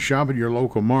 When you shop at your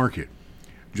local market,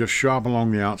 just shop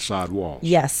along the outside walls.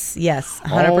 Yes,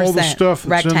 100%. All the stuff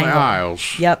that's in the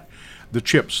aisles. Yep. The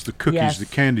chips, the cookies, Yes. the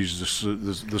candies,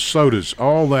 the sodas,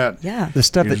 all that. Yeah. The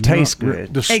stuff that is tastes not-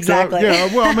 good. the stuff- Exactly.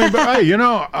 yeah, well, I mean, but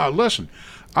hey, listen,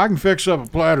 I can fix up a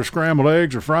platter of scrambled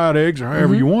eggs or fried eggs or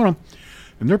however you want them,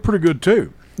 and they're pretty good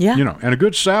too. Yeah. And a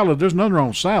good salad, there's nothing wrong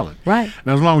with salad. Right.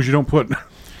 And as long as you don't put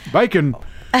bacon,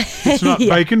 it's not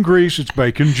Yeah. bacon grease, it's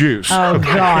bacon juice. Oh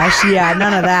gosh, yeah,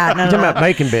 none of that. None of Talking that. about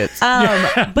bacon bits.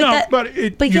 But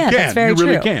you yeah, can. that's very You true.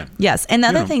 really can. Yes, and the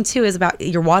other know. thing too is about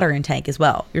your water intake as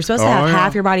well. You're supposed to Oh, have yeah.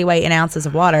 half your body weight in ounces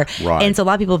of water, Right. and so a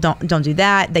lot of people don't do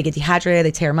that. They get dehydrated,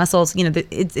 they tear muscles.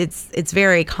 It's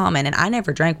very common. And I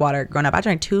never drank water growing up. I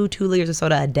drank 2 liters of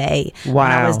soda a day when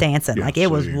I Wow. was dancing. Yeah, like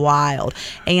it was see. wild.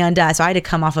 And so I had to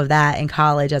come off of that in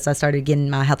college as I started getting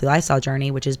my healthy lifestyle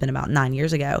journey, which has been about 9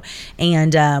 years ago.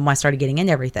 And when I started getting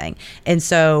into everything, and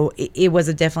so it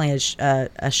was definitely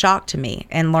a shock to me,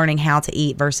 and learning how to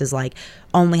eat versus like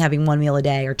only having 1 meal a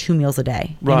day or 2 meals a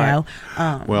day. Right. You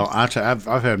know. Well, I've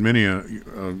had many a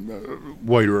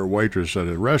waiter or waitress at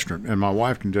a restaurant, and my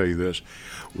wife can tell you this.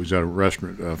 Was at a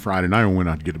restaurant Friday night and went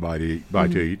out to get a bite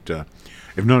to eat.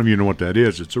 If none of you know what that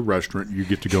is, it's a restaurant. You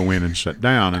get to go in and sit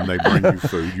down, and they bring you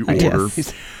food. You order.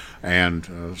 Yes. And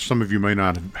some of you may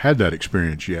not have had that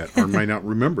experience yet, or may not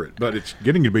remember it, but it's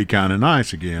getting to be kind of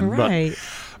nice again. Right.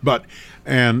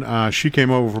 And she came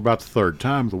over for about the third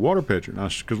time with a water pitcher,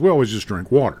 because we always just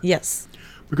drink water. Yes.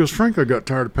 Because frankly, I got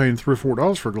tired of paying $3 or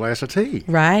 $4 for a glass of tea.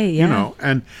 Right. Yeah. You know,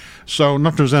 and so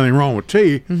not that there's anything wrong with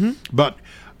tea, but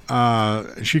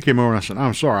she came over and I said,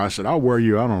 I'm sorry. I said, I'll wear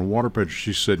you out on a water pitcher.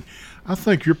 She said, I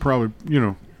think you're probably,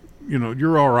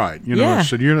 you're all right. I Yeah.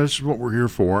 said, this is what we're here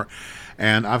for.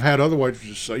 And I've had other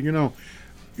waitresses say, you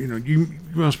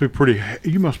must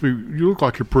be you look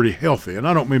like you're pretty healthy. And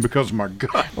I don't mean because of my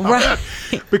gut. Right.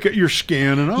 Because your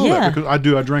skin and all Yeah. that. Because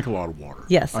I drink a lot of water.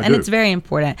 Yes, I and do. it's very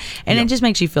important, and Yeah. it just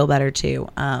makes you feel better too.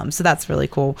 So that's really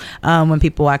cool when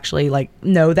people actually like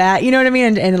know that. You know what I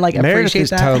mean, and like Meredith appreciate has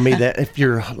that. told me that if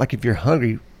you're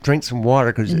hungry, drink some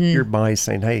water because your body's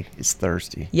saying, "Hey, it's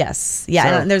thirsty." Yes, yeah.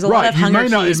 So- and there's a lot of hunger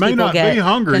cues It may people not get be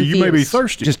hungry. You may be confused.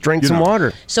 thirsty. Just drink some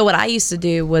water. So what I used to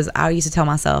do was I used to tell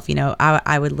myself,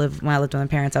 I would live when I lived with my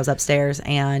parents. I was upstairs,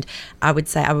 and I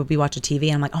would be watching TV,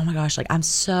 and I'm like, oh my gosh, like I'm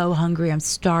so hungry, I'm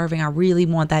starving, I really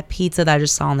want that pizza that I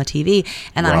just saw on the TV.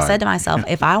 And then I Right. said to myself,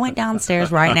 if I went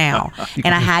downstairs right now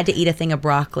and I had to eat a thing of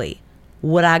broccoli,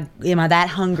 am I that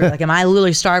hungry? Like, am I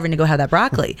literally starving to go have that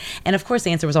broccoli? And of course the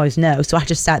answer was always no. So I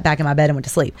just sat back in my bed and went to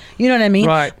sleep. You know what I mean?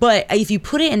 Right. But if you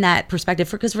put it in that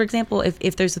perspective, because for example,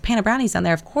 if there's a pan of brownies down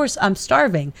there, of course I'm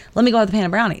starving. Let me go have the pan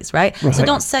of brownies, right? So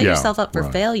don't set Yeah, yourself up for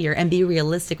right. failure, and be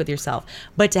realistic with yourself.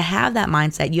 But to have that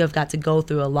mindset, you have got to go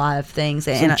through a lot of things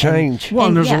Some change. Well,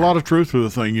 and there's yeah. a lot of truth to the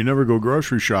thing. You never go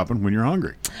grocery shopping when you're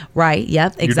hungry. Right.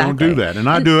 Yep. Exactly. You don't do that. And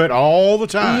I do it all the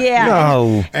time. Yeah.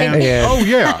 No. And, Yeah. oh,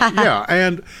 yeah.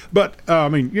 But I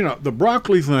mean, the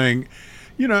broccoli thing,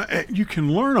 you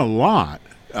can learn a lot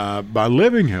by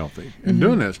living healthy and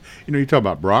doing this. You talk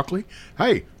about broccoli.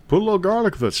 Hey, put a little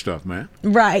garlic with that stuff, man.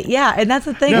 Right. Yeah. And that's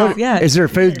the thing. Now, yeah. Is there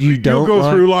food you don't You'll go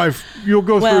like? through life. You'll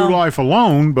go Well- through life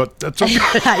alone, but that's okay.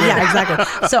 Yeah,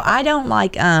 exactly. So I don't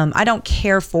like, I don't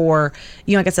care for,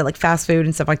 like I said, like fast food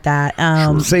and stuff like that.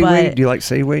 Seaweed? But, Do you like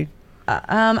seaweed?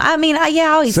 I mean,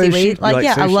 I'll eat Sushi? seaweed. You like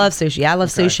I sushi? love sushi. I love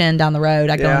sushi and down the road.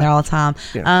 I go Yeah. in there all the time.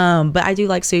 Yeah. But I do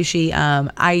like sushi.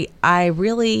 I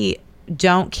really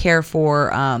don't care for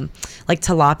like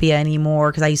tilapia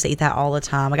anymore, because I used to eat that all the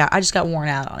time. I just got worn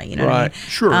out on it. You know what I mean?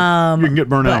 Sure. You can get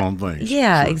burnt out on things.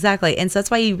 Yeah, Sure. exactly. And so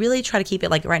that's why you really try to keep it,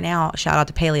 like right now, shout out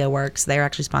to Paleo Works. They're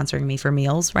actually sponsoring me for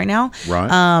meals right now.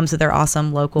 Right. So they're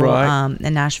awesome, local Right.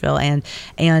 in Nashville. And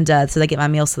so they get my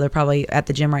meals. So they're probably at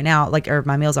the gym right now, or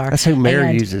my meals are. That's who Mary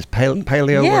And- uses.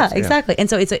 Paleo. yeah, Works? exactly. And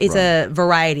so it's a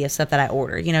variety of stuff that I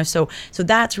order, so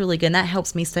that's really good. And that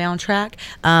helps me stay on track.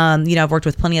 I've worked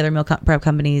with plenty of other meal prep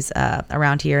companies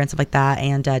around here and stuff like that,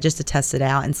 and just to test it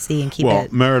out and see and keep Well,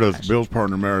 it. Meredith, Bill's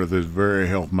partner Meredith, is very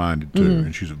health minded too,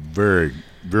 and she's a very,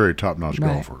 very top notch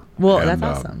Right. golfer. Well, And,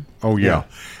 that's awesome. Oh yeah,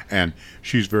 and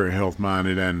she's very health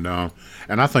minded, and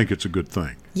I think it's a good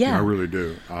thing. Yeah. I really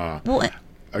do. Well,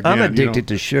 again, I'm addicted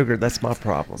to sugar. That's my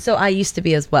problem. So I used to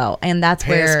be as well, and that's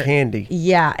where candy.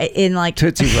 Yeah, in like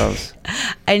Tootsie Rolls.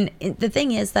 And the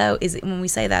thing is, though, is when we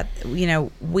say that,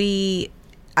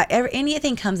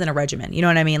 anything comes in a regimen. You know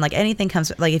what I mean? Like anything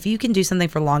comes, like if you can do something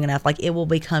for long enough, like it will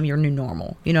become your new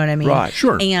normal. You know what I mean? Right.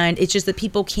 Sure. And it's just that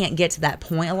people can't get to that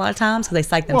point a lot of times because they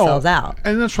psych themselves out.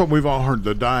 And that's what we've all heard,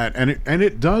 the diet, and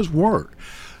it does work.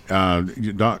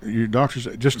 Your doctors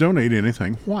say, just don't eat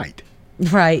anything white.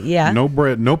 Right. Yeah. No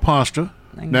bread, no pasta.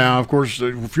 Now, of course,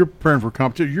 if you're preparing for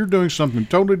competition, you're doing something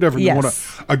totally different than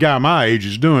what a guy my age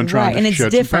is doing, trying to shed some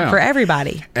pounds. And it's different for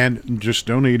everybody. And just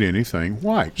don't eat anything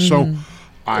white. So,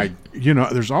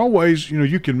 there's always,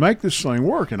 you can make this thing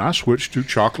work. And I switched to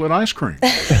chocolate ice cream.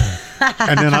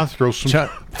 And then I throw some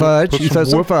fudge. You throw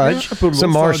some fudge,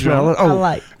 some marshmallow.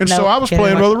 So I was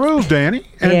playing by the rules, Danny.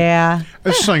 And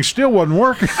this thing still wasn't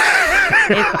working.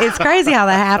 It's crazy how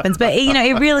that happens, but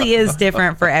it really is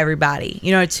different for everybody,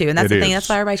 too. And that's the thing. That's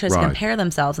why everybody tries to compare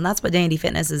themselves, and that's what Dandy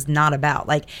Fitness is not about.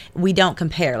 Like, we don't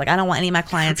compare. Like, I don't want any of my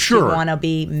clients to want to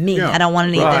be me. Yeah. I don't want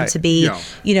any of them to be,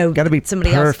 got to be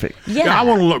somebody perfect. else. Yeah, I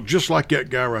want to look just like that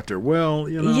guy right there. Well,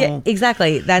 yeah,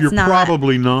 exactly. That's you're not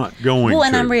probably not going. Well,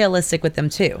 and I'm realistic with them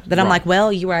too. That I'm like,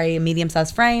 well, you are a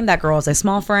medium-sized frame. That girl is a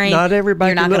small frame. Not everybody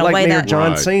you're not can look gonna like weigh me or that.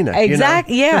 John Cena.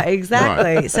 Exactly. Yeah,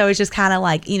 exactly. So it's just kind of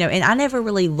like, and I never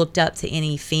really looked up to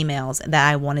any females that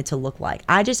I wanted to look like.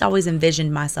 I just always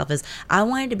envisioned myself as I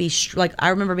wanted to be like, I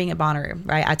remember being at Bonnaroo,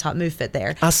 right? I taught Move Fit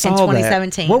there. I saw in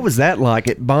 2017. That. What was that like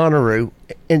at Bonnaroo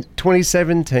in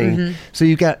 2017? Mm-hmm. So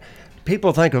you got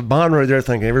people think of Bonnaroo, they're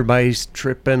thinking everybody's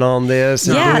tripping on this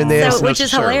and doing this. So, which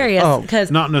is hilarious because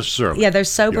not necessarily. Yeah, there's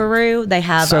Soberoo. They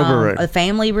have a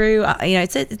Family Roo.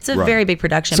 It's a very big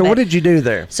production. So what did you do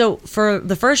there? So for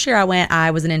the first year I went, I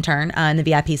was an intern in the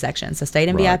VIP section. So stayed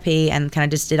in VIP and kind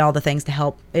of just did all the things to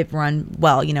help it run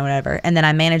well, whatever. And then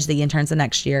I managed the interns the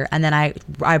next year. And then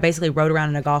I basically rode around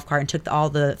in a golf cart and took all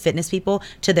the fitness people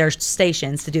to their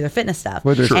stations to do their fitness stuff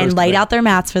and laid out their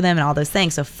mats for them and all those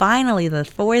things. So finally, the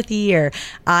fourth year,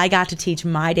 I got to teach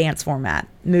my dance format,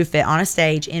 Move Fit, on a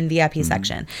stage in VIP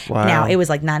section. Wow. Now, it was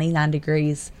like 99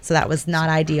 degrees, so that was not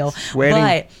ideal. Sweating.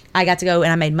 But I got to go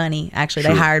and I made money, actually.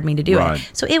 They hired me to do it.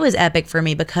 So it was epic for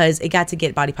me because it got to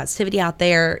get body positivity out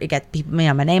there. It got people,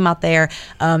 my name out there.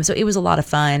 So it was a lot of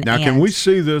fun. Now, can we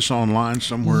see this online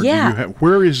somewhere? Yeah.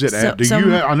 Where is it at?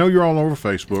 I know you're all over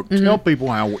Facebook. Mm-hmm. Tell people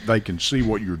how they can see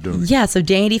what you're doing. Yeah, so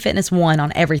Dandy Fitness 1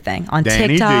 on everything. On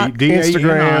Danny TikTok,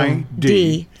 Instagram,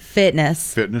 D.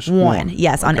 Fitness 1.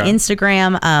 Yes, on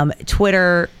Instagram,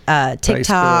 Twitter,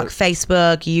 TikTok,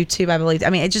 Facebook, YouTube, I believe. I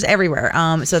mean, it's just everywhere.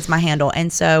 So it's my handle.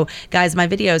 And so, guys, my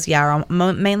videos, are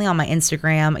mainly on my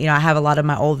Instagram. I have a lot of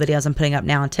my old videos I'm putting up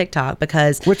now on TikTok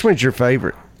because... Which one's your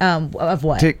favorite? Of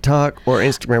what? TikTok or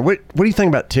Instagram? What do you think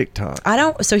about TikTok?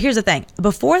 So here's the thing.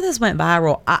 Before this went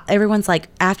viral, everyone's like,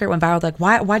 after it went viral, like,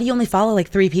 why do you only follow like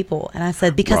 3 people? And I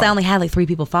said, because I only had like 3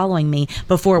 people following me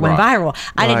before it went viral.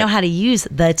 I didn't know how to use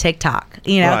the TikTok,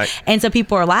 And so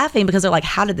people are laughing because they're like,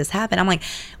 how did this happen? I'm like,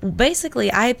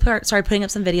 basically, I started putting up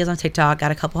some videos on TikTok,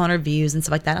 got a couple hundred views and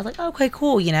stuff like that. I was like, okay,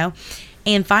 cool,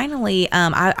 And finally,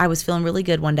 I was feeling really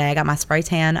good one day. I got my spray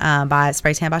tan by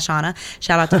Shauna.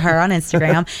 Shout out to her on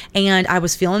Instagram. And I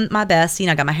was feeling my best.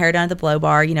 I got my hair done at the blow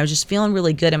bar, just feeling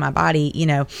really good in my body,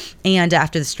 and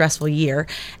after the stressful year.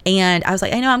 And I was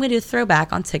like, I'm going to do a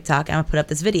throwback on TikTok and I'm going to put up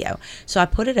this video. So I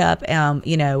put it up,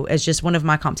 as just one of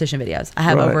my competition videos. I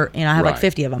have like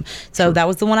 50 of them. So that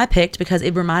was the one I picked because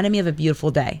it reminded me of a beautiful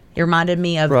day. It reminded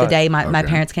me of the day my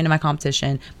parents came to my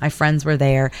competition. My friends were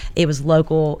there. It was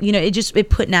local. It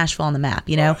put Nashville on the map,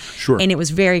 and it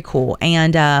was very cool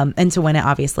and to win it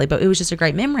obviously, but it was just a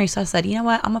great memory. So I said, you know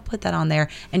what, I'm gonna put that on there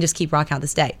and just keep rocking out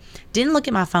this day. Didn't look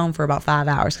at my phone for about 5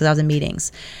 hours because I was in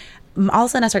meetings. All of a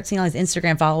sudden I started seeing all these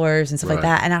Instagram followers and stuff like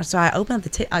that, and so I opened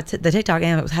up the TikTok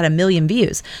and it had 1 million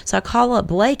views. So I call up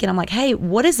Blake and I'm like, hey,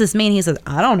 what does this mean? He says,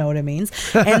 I don't know what it means.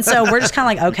 And so we're just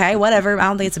kind of like, okay, whatever, I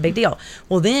don't think it's a big deal.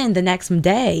 Well, then the next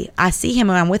day I see him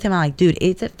and I'm with him, I'm like, dude,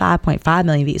 it's at 5.5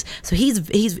 million views. So he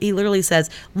literally says,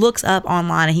 looks up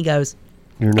online and he goes,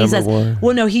 He says, one.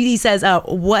 Well, no, he says,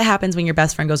 what happens when your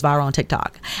best friend goes viral on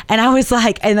TikTok? And I was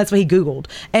like, and that's what he Googled.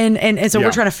 And so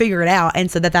we're trying to figure it out.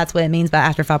 And so that's what it means by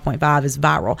after 5.5 is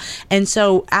viral. And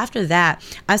so after that,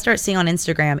 I start seeing on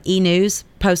Instagram, E-News,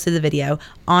 posted the video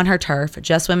on her turf,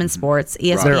 Just Women's Sports,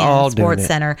 ESPN, They're all doing Sports it.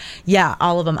 Center. Yeah,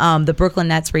 all of them. The Brooklyn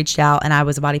Nets reached out, and I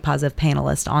was a body positive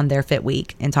panelist on their Fit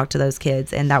Week and talked to those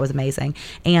kids, and that was amazing.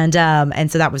 And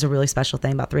so that was a really special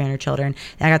thing, about 300 children.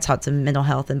 And I got taught some mental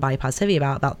health and body positivity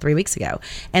about 3 weeks ago.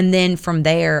 And then from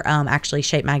there, actually,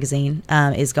 Shape Magazine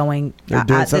is going. They're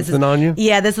doing something on you?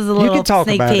 Yeah, this is a You little can talk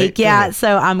sneak about peek. it. Go Yeah, ahead.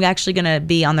 so I'm actually going to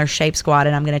be on their Shape Squad,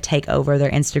 and I'm going to take over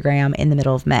their Instagram in the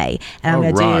middle of May. And I'm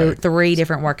All going to do right. 3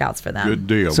 different workouts for them. Good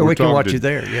deal. So We're we can talking watch to you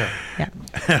there. Yeah.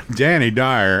 Danny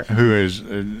Dyer, who is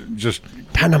just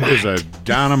Dynamite. is a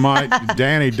dynamite,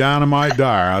 Danny Dynamite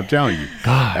Dyer. I'm telling you,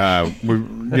 we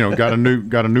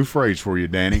got a new phrase for you,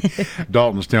 Danny.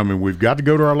 Dalton's telling me we've got to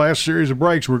go to our last series of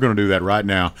breaks. We're going to do that right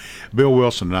now. Bill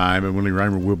Wilson and I, and Willie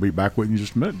Raymer, will be back with you in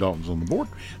just a minute. Dalton's on the board.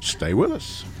 Stay with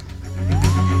us.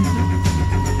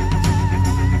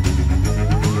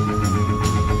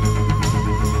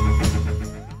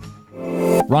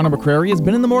 Rhonda McCrary has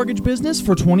been in the mortgage business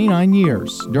for 29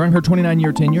 years. During her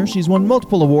 29-year tenure, she's won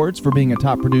multiple awards for being a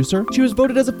top producer. She was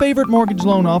voted as a favorite mortgage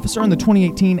loan officer in the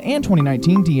 2018 and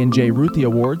 2019 D&J Ruthie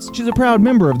Awards. She's a proud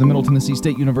member of the Middle Tennessee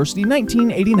State University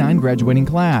 1989 graduating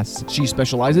class. She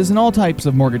specializes in all types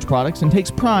of mortgage products and takes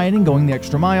pride in going the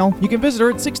extra mile. You can visit her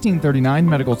at 1639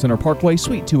 Medical Center Parkway,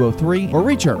 Suite 203, or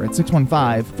reach her at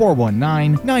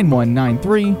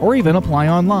 615-419-9193, or even apply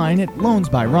online at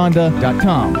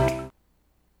loansbyrhonda.com.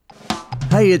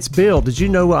 Hey, it's Bill. Did you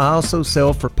know I also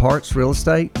sell for Parts Real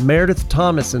Estate? Meredith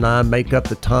Thomas and I make up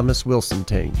the Thomas Wilson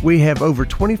team. We have over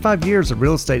 25 years of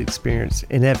real estate experience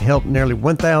and have helped nearly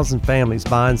 1,000 families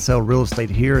buy and sell real estate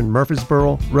here in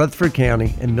Murfreesboro, Rutherford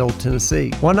County, and Middle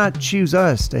Tennessee. Why not choose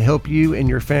us to help you and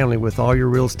your family with all your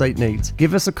real estate needs?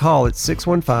 Give us a call at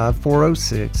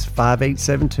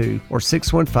 615-406-5872 or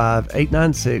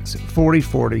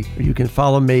 615-896-4040, or you can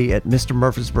follow me at Mr.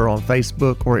 Murfreesboro on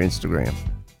Facebook or Instagram.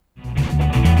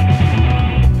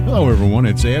 Hello, everyone.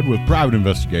 It's Ed with Private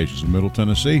Investigations in Middle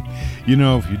Tennessee. You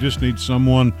know, if you just need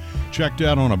someone checked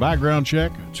out on a background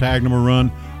check, tag them a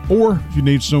run, or if you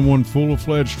need someone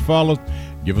full-fledged to follow,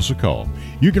 give us a call.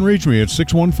 You can reach me at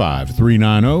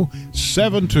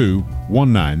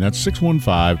 615-390-7219. That's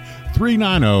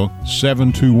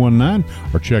 615-390-7219,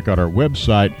 or check out our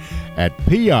website at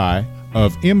piofmt.com.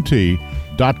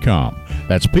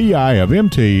 That's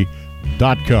piofmt.com.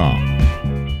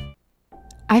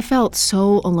 I felt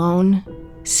so alone,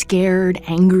 scared,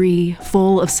 angry,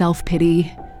 full of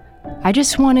self-pity. I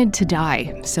just wanted to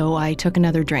die, so I took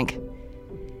another drink.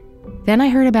 Then I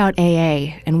heard about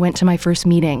AA and went to my first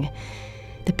meeting.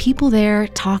 The people there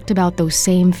talked about those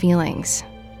same feelings.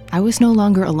 I was no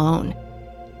longer alone.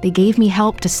 They gave me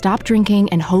help to stop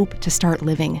drinking and hope to start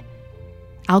living.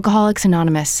 Alcoholics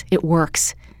Anonymous, it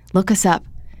works. Look us up.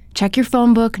 Check your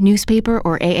phone book, newspaper,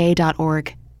 or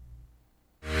aa.org.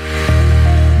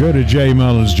 Go to J.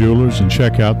 Mullins Jewelers and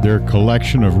check out their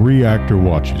collection of reactor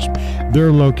watches.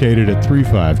 They're located at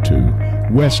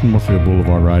 352 West Northfield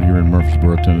Boulevard right here in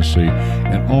Murfreesboro, Tennessee.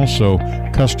 And also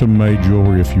custom-made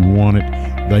jewelry. If you want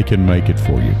it, they can make it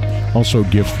for you. Also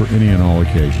gifts for any and all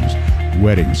occasions.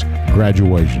 Weddings,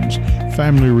 graduations,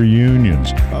 family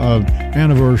reunions,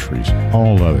 anniversaries,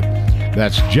 all of it.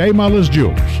 That's J. Mullins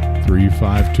Jewelers,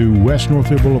 352 West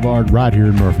Northfield Boulevard right here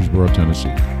in Murfreesboro,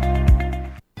 Tennessee.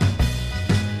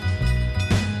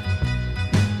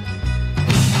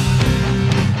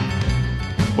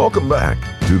 Welcome back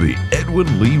to the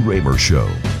Edwin Lee Raymer Show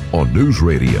on News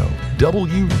Radio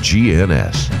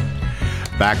WGNS.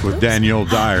 Back with Danielle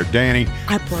Dyer. Danny.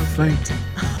 I broke it.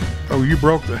 Oh, you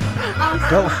broke the.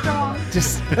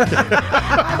 Just I'm so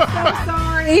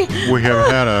sorry. We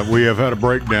have had a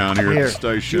breakdown here at the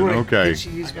station. Okay.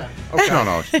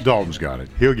 No, Dalton's got it.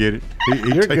 He'll get it.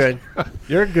 You're good.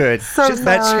 You're good. So Just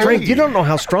that sorry. strength. You don't know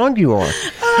how strong you are.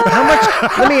 How much?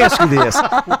 Let me ask you this: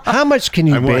 how much can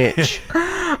you bench?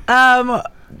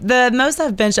 The most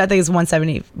I've benched, I think, is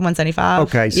 170, 175.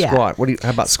 Okay, Yeah. squat. How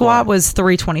about Squat was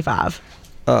 325.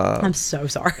 I'm so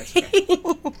sorry.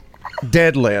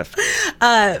 deadlift?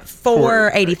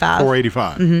 485.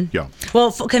 485. Yeah.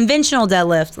 Well, conventional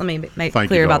deadlift. Let me make Thank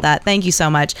clear you, about Dawn. that. Thank you so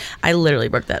much. I literally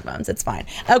broke that bones. It's fine.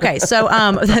 Okay, so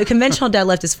the conventional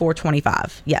deadlift is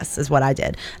 425. Yes, is what I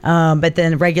did. But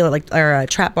then regular a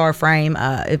trap bar frame,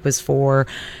 it was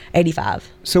 485.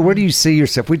 So where do you see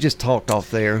yourself? We just talked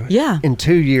off there. Yeah. In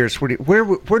 2 years,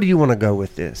 where do you want to go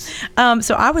with this?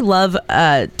 So I would love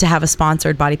to have a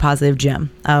sponsored body positive gym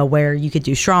where you could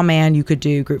do strongman, you could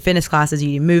do group fitness classes,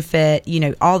 you do Move Fit,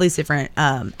 all these different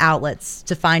outlets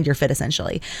to find your fit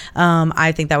essentially.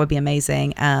 I think that would be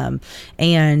amazing.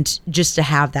 And just to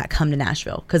have that come to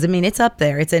Nashville, because it's up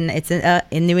there. It's in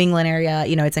New England area.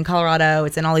 It's in Colorado.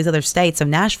 It's in all these other states. So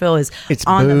Nashville is it's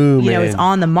on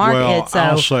the market. Well, so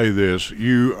I'll say this: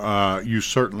 you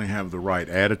certainly have the right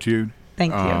attitude.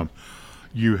 Thank you.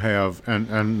 You have,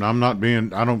 and I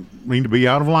don't mean to be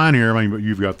out of line here. But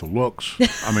you've got the looks.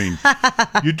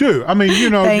 You do.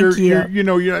 Thank you. And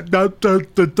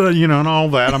all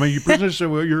that. You present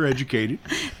yourself well. You're educated.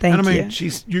 Thank you.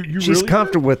 She's really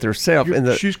comfortable with herself.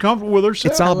 She's comfortable with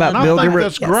herself. It's all about and building. I think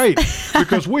that's great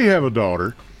because we have a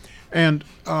daughter, and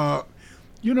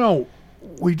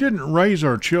we didn't raise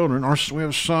our children. We have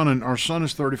a son, and our son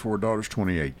is 34, daughter's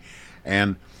 28,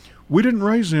 and we didn't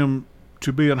raise them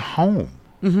to be at home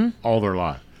all their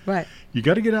life. Right. You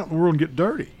got to get out in the world and get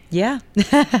dirty. Yeah. You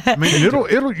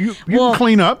can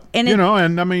clean up,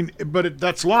 but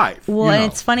that's life. Well, and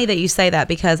it's funny that you say that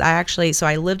because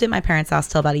I lived at my parents' house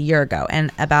till about a year ago.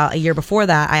 And about a year before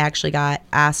that, I actually got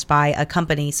asked by a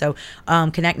company. So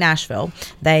Connect Nashville,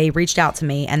 they reached out to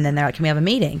me and then they're like, can we have a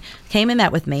meeting? Came and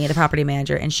met with me, the property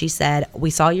manager. And she said, we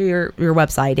saw your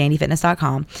website,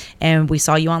 dandyfitness.com, and we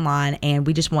saw you online. And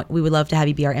we would love to have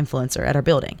you be our influencer at our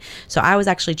building. So I was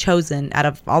actually chosen out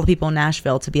of all the people in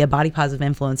Nashville to be a body positive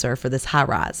influencer for this high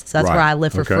rise. So that's where I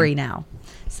live for free now.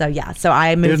 So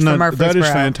I moved from Murfreesboro. That is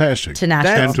fantastic. To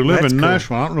Nashville. And to live in cool.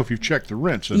 Nashville, I don't know if you've checked the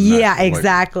rents. Yeah,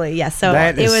 exactly. Yeah, so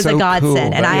it was a godsend, cool.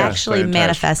 And I actually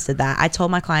manifested that. I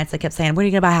told my clients, I kept saying, "When are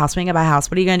you going to buy a house? When are you going to buy a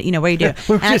house? What are you going to, what are you doing?"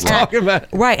 We're just talking about it.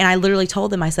 Right, and I literally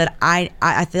told them, I said, I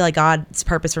feel like God's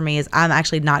purpose for me is I'm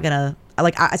actually not going to.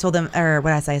 I told them, or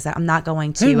what did I say? I said, I'm not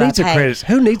going to. Who needs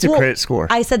a credit score?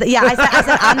 I said that. Yeah, I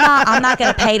said I'm not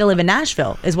going to pay to live in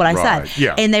Nashville. Is what I said.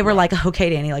 Yeah. And they were like,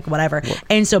 okay, Danny, like whatever.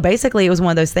 And so basically, it was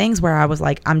one of those things where I was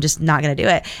like, I'm just not going to do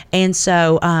it. And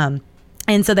so,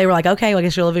 they were like, okay, well, I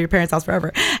guess you'll live at your parents' house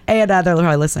forever. And they're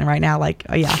probably listening right now, like,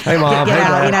 oh yeah, hey mom, get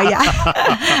out,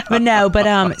 yeah. But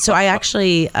no, so I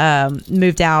actually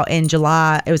moved out in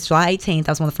July. It was July 18th.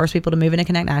 I was one of the first people to move into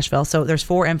Connect Nashville. So there's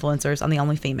 4 influencers. I'm the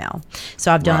only female.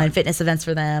 So I've done fitness events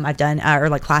for them. I've done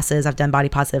classes. I've done body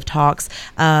positive talks.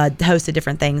 Hosted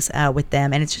different things with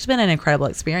them, and it's just been an incredible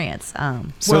experience.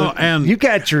 And you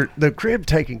got the crib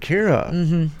taken care of.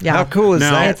 Mm-hmm, yeah. How cool is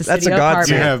that? That's a godsend.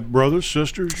 Do you have brothers,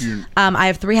 sisters? I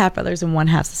have 3 half brothers and 1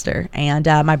 half sister, and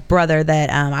my brother that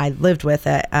I lived with,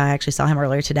 I actually saw him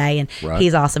earlier today, and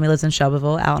he's awesome. He lives in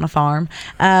Shelbyville, out on a farm,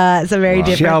 so very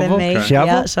different than me. Okay.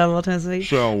 Yeah, Shelbyville, Tennessee.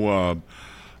 So,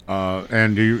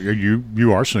 and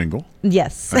you are single.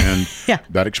 Yes, and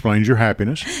that explains your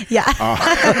happiness. Yeah,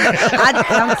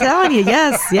 I'm telling you,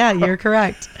 yes, yeah, you're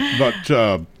correct.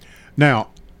 But now,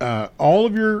 all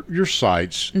of your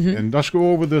sites, and let's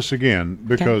go over this again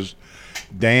because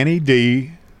Danny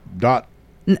D.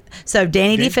 So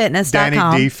DannyDFitness.com.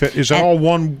 Danny D. Is that all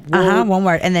one word? One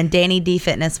word. And then Danny D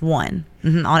Fitness 1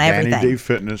 on everything. Danny D.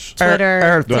 Fitness.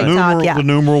 Twitter, TikTok, the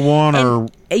numeral 1 or...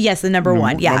 Yes, the number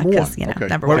 1. Yeah, because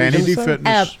number 1. Danny D.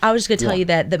 Fitness. I was just going to tell you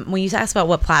that when you asked about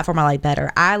what platform I like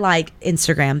better, I like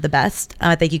Instagram the best.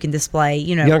 I think you can display,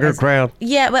 younger crowd.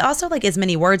 Yeah, but also like as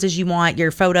many words as you want,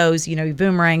 your photos, your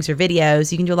boomerangs, your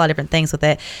videos. You can do a lot of different things with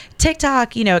it.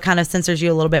 TikTok, it kind of censors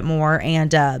you a little bit more,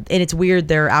 and it's weird,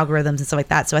 their algorithms and stuff like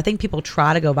that. So I think people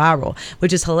try to go viral,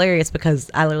 which is hilarious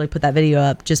because I literally put that video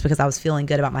up just because I was feeling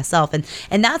good about myself,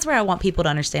 and that's where I want people to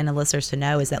understand and listeners to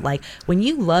know is that like when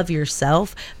you love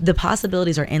yourself, the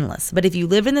possibilities are endless. But if you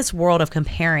live in this world of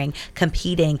comparing,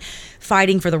 competing,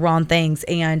 fighting for the wrong things,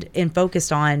 and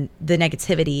focused on the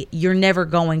negativity, you're never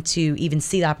going to even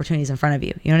see the opportunities in front of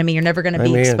you. You know what I mean? You're never going to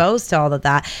be exposed to all of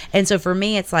that. And so for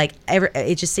me, it's like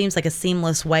it just seems like a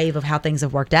seamless wave of how things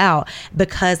have worked out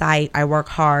because I work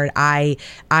hard. I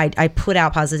put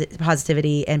out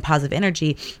positivity and positive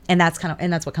energy, and that's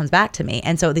what comes back to me.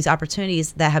 And so these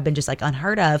opportunities that have been just like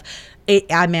unheard of,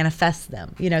 I manifest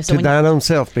them. So to thine own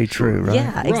self be true, right?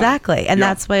 Yeah, exactly. And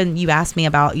that's when you asked me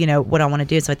about what I want to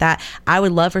do. So with that, I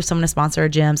would love for someone to sponsor a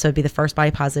gym. So it'd be the first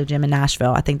body positive gym in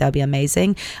Nashville. I think that'd be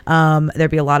amazing.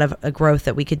 There'd be a lot of growth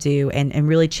that we could do and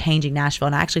really changing Nashville.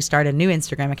 And I actually started a new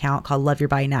Instagram account called Love Your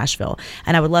Body Nashville.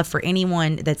 And I would love for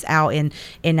anyone that's out in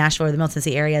Nashville or the Middle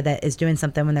Tennessee area that is doing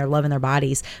something when they're loving their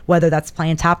bodies, whether that's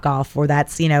playing Topgolf or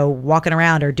that's, walking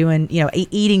around or doing,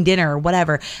 eating dinner or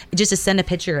whatever, just to send a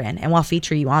picture in and we'll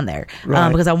feature you on there. Right.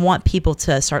 Because I want people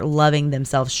to start loving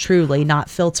themselves truly,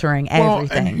 not filtering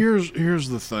everything. And here's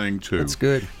the thing too. That's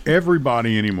good.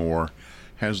 Everybody anymore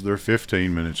has their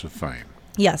 15 minutes of fame.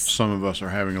 Yes. Some of us are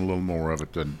having a little more of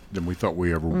it than we thought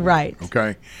we ever would. Right.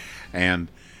 Okay. And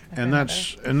and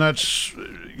that's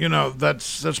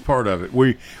that's part of it.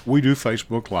 We do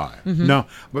Facebook Live now,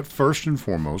 but first and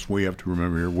foremost, we have to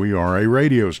remember here we are a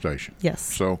radio station. Yes.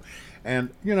 So, and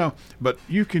but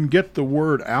you can get the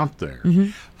word out there.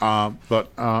 But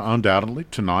undoubtedly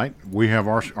tonight we have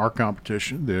our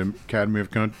competition. The Academy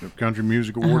of Country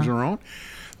Music Awards are on.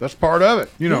 That's part of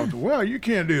it. Well, you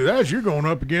can't do that. You're going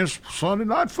up against Sunday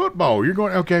Night Football. You're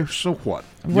going, okay, so what?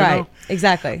 Right,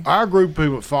 exactly. Our group of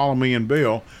people that follow me and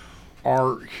Bill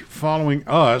are following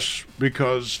us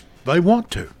because they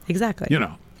want to. Exactly.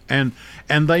 And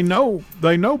they know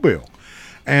Bill.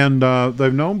 And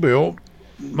they've known Bill,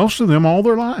 most of them, all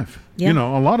their life. Yeah.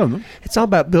 A lot of them. It's all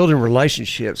about building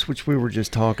relationships, which we were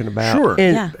just talking about. Sure.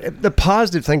 And the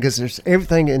positive thing is there's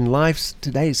everything in life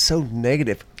today is so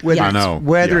negative. Whether I know.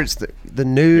 Whether it's the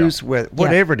news,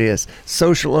 whatever it is,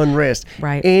 social unrest.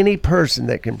 Right. Any person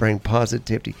that can bring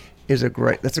positivity that's a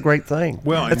great thing.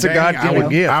 Well, that's a Danny, God-given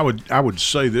gift. I would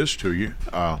say this to you.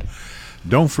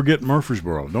 Don't forget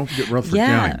Murfreesboro. Don't forget Rutherford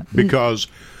Yeah. County, because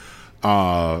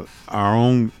our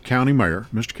own county mayor,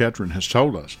 Mr. Ketron, has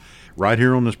told us right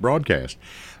here on this broadcast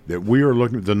that we are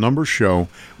looking at the numbers show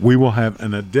we will have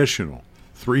an additional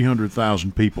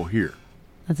 300,000 people here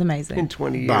That's amazing. in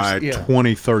 20 years. by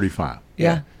 2035.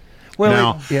 Yeah.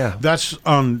 Well, Now, that's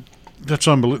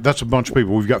unbelievable. That's a bunch of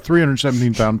people. We've got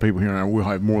 317,000 people here now. We'll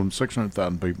have more than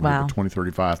 600,000 people here by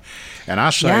 2035. And I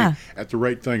say, at the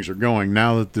rate things are going,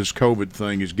 now that this COVID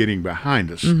thing is getting behind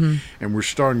us, and we're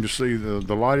starting to see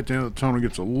the light at the end of the tunnel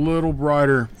gets a little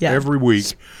brighter every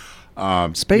week.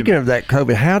 Speaking of that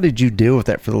COVID, how did you deal with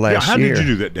that for the last how year? did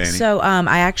you do that, Danny? So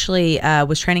I actually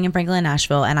was training in Franklin and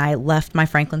Nashville, and I left my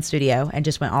Franklin studio and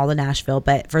just went all to Nashville.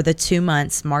 But for the 2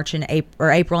 months,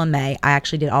 April and May, I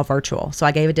actually did all virtual. So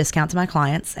I gave a discount to my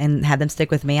clients and had them stick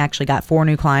with me. I actually got 4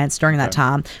 new clients during that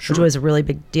time, which was a really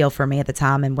big deal for me at the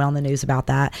time, and went on the news about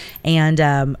that. And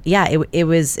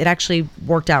it actually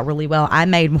worked out really well. I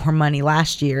made more money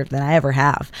last year than I ever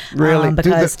have. Really?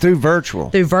 Because Through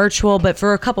virtual? Through virtual, but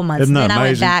for a couple months. Isn't that then I went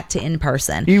amazing? back to in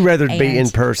person. You rather be And in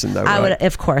person though, right? I would,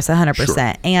 of course,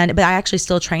 100%. But I actually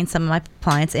still train some of my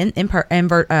clients in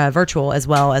virtual as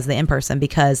well as the in person,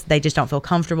 because they just don't feel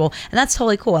comfortable, and that's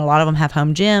totally cool. And a lot of them have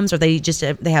home gyms, or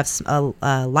they have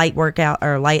a light workout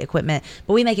or light equipment,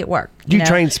 but we make it work. Do you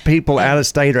train people out of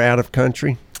state or out of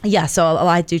country? Yeah, so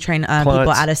I do train people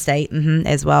out of state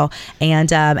as well, and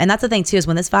that's the thing too, is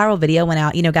when this viral video went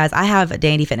out, guys, I have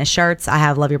Dandy Fitness shirts, I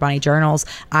have Love Your Body journals,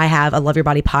 I have a Love Your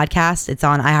Body podcast. It's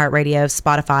on iHeartRadio,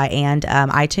 Spotify, and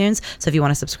iTunes. So if you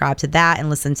want to subscribe to that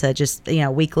and listen to just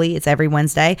weekly, it's every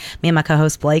Wednesday. Me and my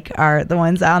co-host Blake are the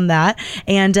ones on that.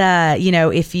 And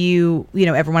if you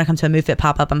ever want to come to a MoveFit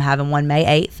pop-up, I'm having one May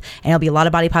 8th, and it'll be a lot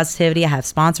of body positivity. I have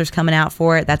sponsors coming out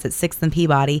for it. That's at 6th and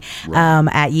Peabody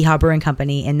at Yeehaw Brewing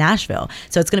Company in Nashville.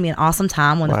 So it's going to be an awesome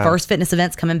time. One of the first fitness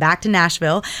events coming back to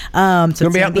Nashville. So it's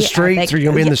going to be out in the streets, or you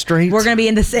going to be in the streets? We're going to be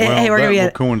in the well, we're going to be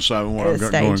will coincide with what I've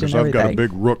got going, because I've got a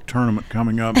big Rook tournament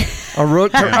coming up. A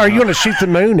Rook? Are you going to shoot the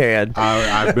moon, Ed?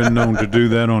 I've been known to do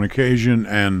that on occasion,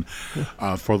 and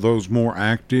for those more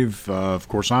active, of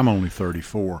course, I'm only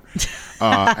 34.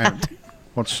 And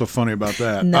what's so funny about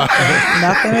that?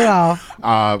 Nothing at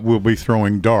all. We'll be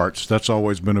throwing darts. That's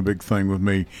always been a big thing with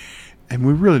me. And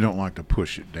we really don't like to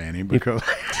push it, Danny, because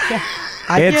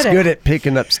Ed's good at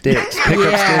picking up sticks. Oh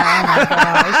my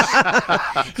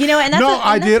gosh. And that's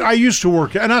I did. I used to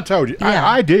work, and I told you,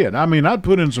 I did. I mean, I'd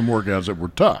put in some workouts that were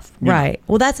tough. Right.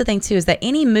 Well, that's the thing too, is that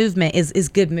any movement is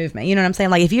good movement. You know what I'm saying?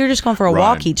 Like if you're just going for a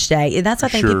walk each day, and that's why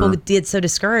I think people get so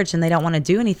discouraged and they don't want to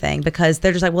do anything, because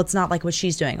they're just like, well, it's not like what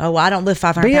she's doing. Oh, well, I don't lift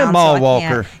 500 pounds. Be a mall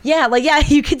walker. Yeah,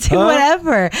 you could do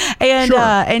whatever, and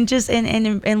and just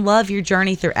and love your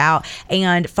journey throughout,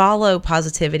 and follow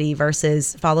positivity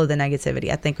versus follow the negativity.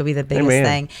 I think would be the biggest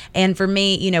thing. And for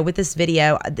me, with this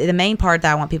video, the main part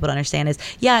that I want people to understand is,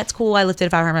 it's cool, I lifted a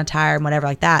 500 tire and whatever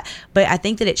like that, but I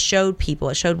think that it showed people,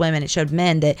 it showed women, it showed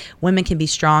men that women can be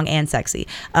strong and sexy.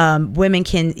 Women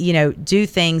can, do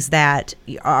things that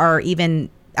are even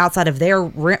outside of their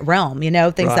realm,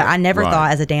 things that I never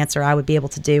thought as a dancer I would be able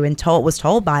to do, and was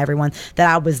told by everyone that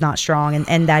I was not strong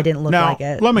and I didn't look like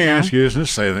it. Let me ask you this.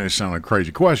 This sounds like a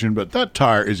crazy question, but that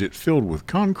tire, is it filled with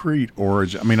concrete, or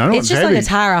is it, I know it's just heavy. like a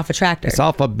tire off a tractor. It's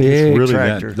off a big really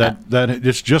tractor. That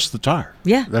it's just the tire.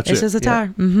 Yeah, that's it's just a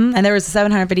tire. And there was a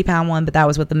 750-pound one, but that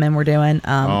was what the men were doing.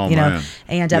 Man.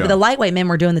 And but the lightweight men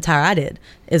were doing the tire I did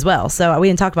as well. So we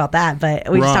didn't talk about that, but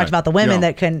we just talked about the women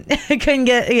that couldn't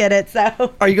get it.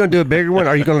 So Are you going to do a bigger one?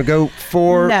 Are you going to go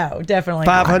for No, definitely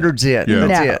not. 500's it? Yeah.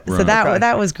 That's No, it. so that Okay.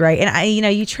 that was great,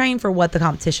 and you train for what the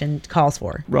competition calls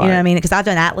for. You know Right. what I mean? Because I've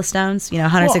done Atlas stones,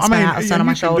 106 pound Atlas stone on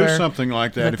my you shoulder. can do something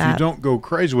like that with if you that. don't go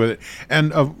crazy with it.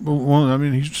 And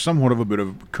he's somewhat of a bit of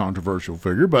a controversial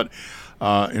figure, but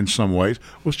in some ways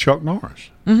was Chuck Norris.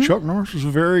 Mm-hmm. Chuck Norris was a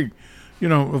very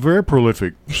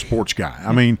prolific sports guy.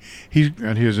 I mean, he's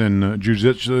in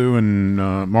jiu-jitsu and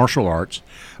martial arts,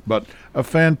 but a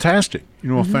fantastic,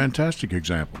 a fantastic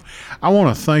example. I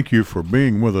want to thank you for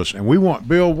being with us, and we want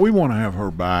to have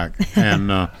her back, and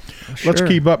let's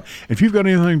keep up. If you've got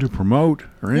anything to promote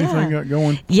or anything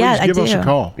going, please give us a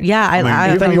call. Yeah, I have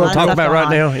Anything a you lot want to of talk stuff about going right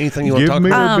on. now? Anything you want to Give talk me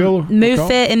about? Bill a Move call.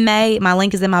 Fit in May. My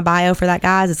link is in my bio for that,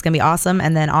 guys. It's going to be awesome.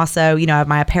 And then also, I have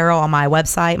my apparel on my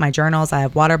website, my journals. I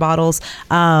have water bottles.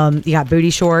 You got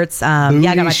booty shorts. I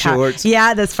got my shorts.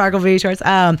 the sparkle booty shorts.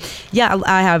 I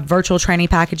have virtual training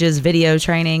packages, video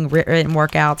training, written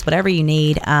workouts, whatever you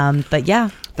need. But yeah.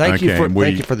 Thank you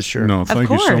Okay, for the shirt. No, thank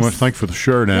you so course. much. Thank you for the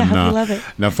shirt. And hope you love it.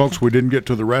 Now, folks, we didn't get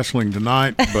to the wrestling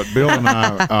tonight, but Bill and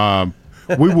I,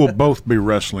 we will both be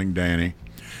wrestling Danny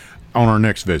on our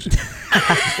next visit.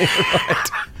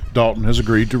 Dalton has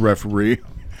agreed to referee.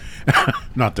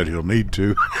 Not that he'll need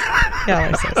to. Y'all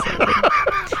are so silly.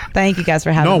 Thank you guys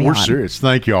for having No, me we're on. serious.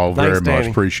 Thank you all very Thanks, much. Danny.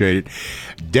 Appreciate it.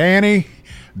 Danny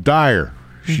Dyer.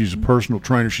 She's a personal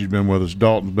trainer. She's been with us.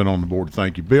 Dalton's been on the board.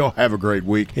 Thank you. Bill, have a great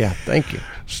week. Yeah, thank you.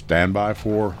 Stand by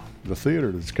for the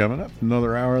theater that's coming up.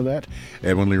 Another hour of that.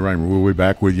 Edwin Lee Raymer. We'll be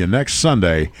back with you next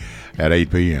Sunday at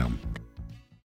 8 p.m.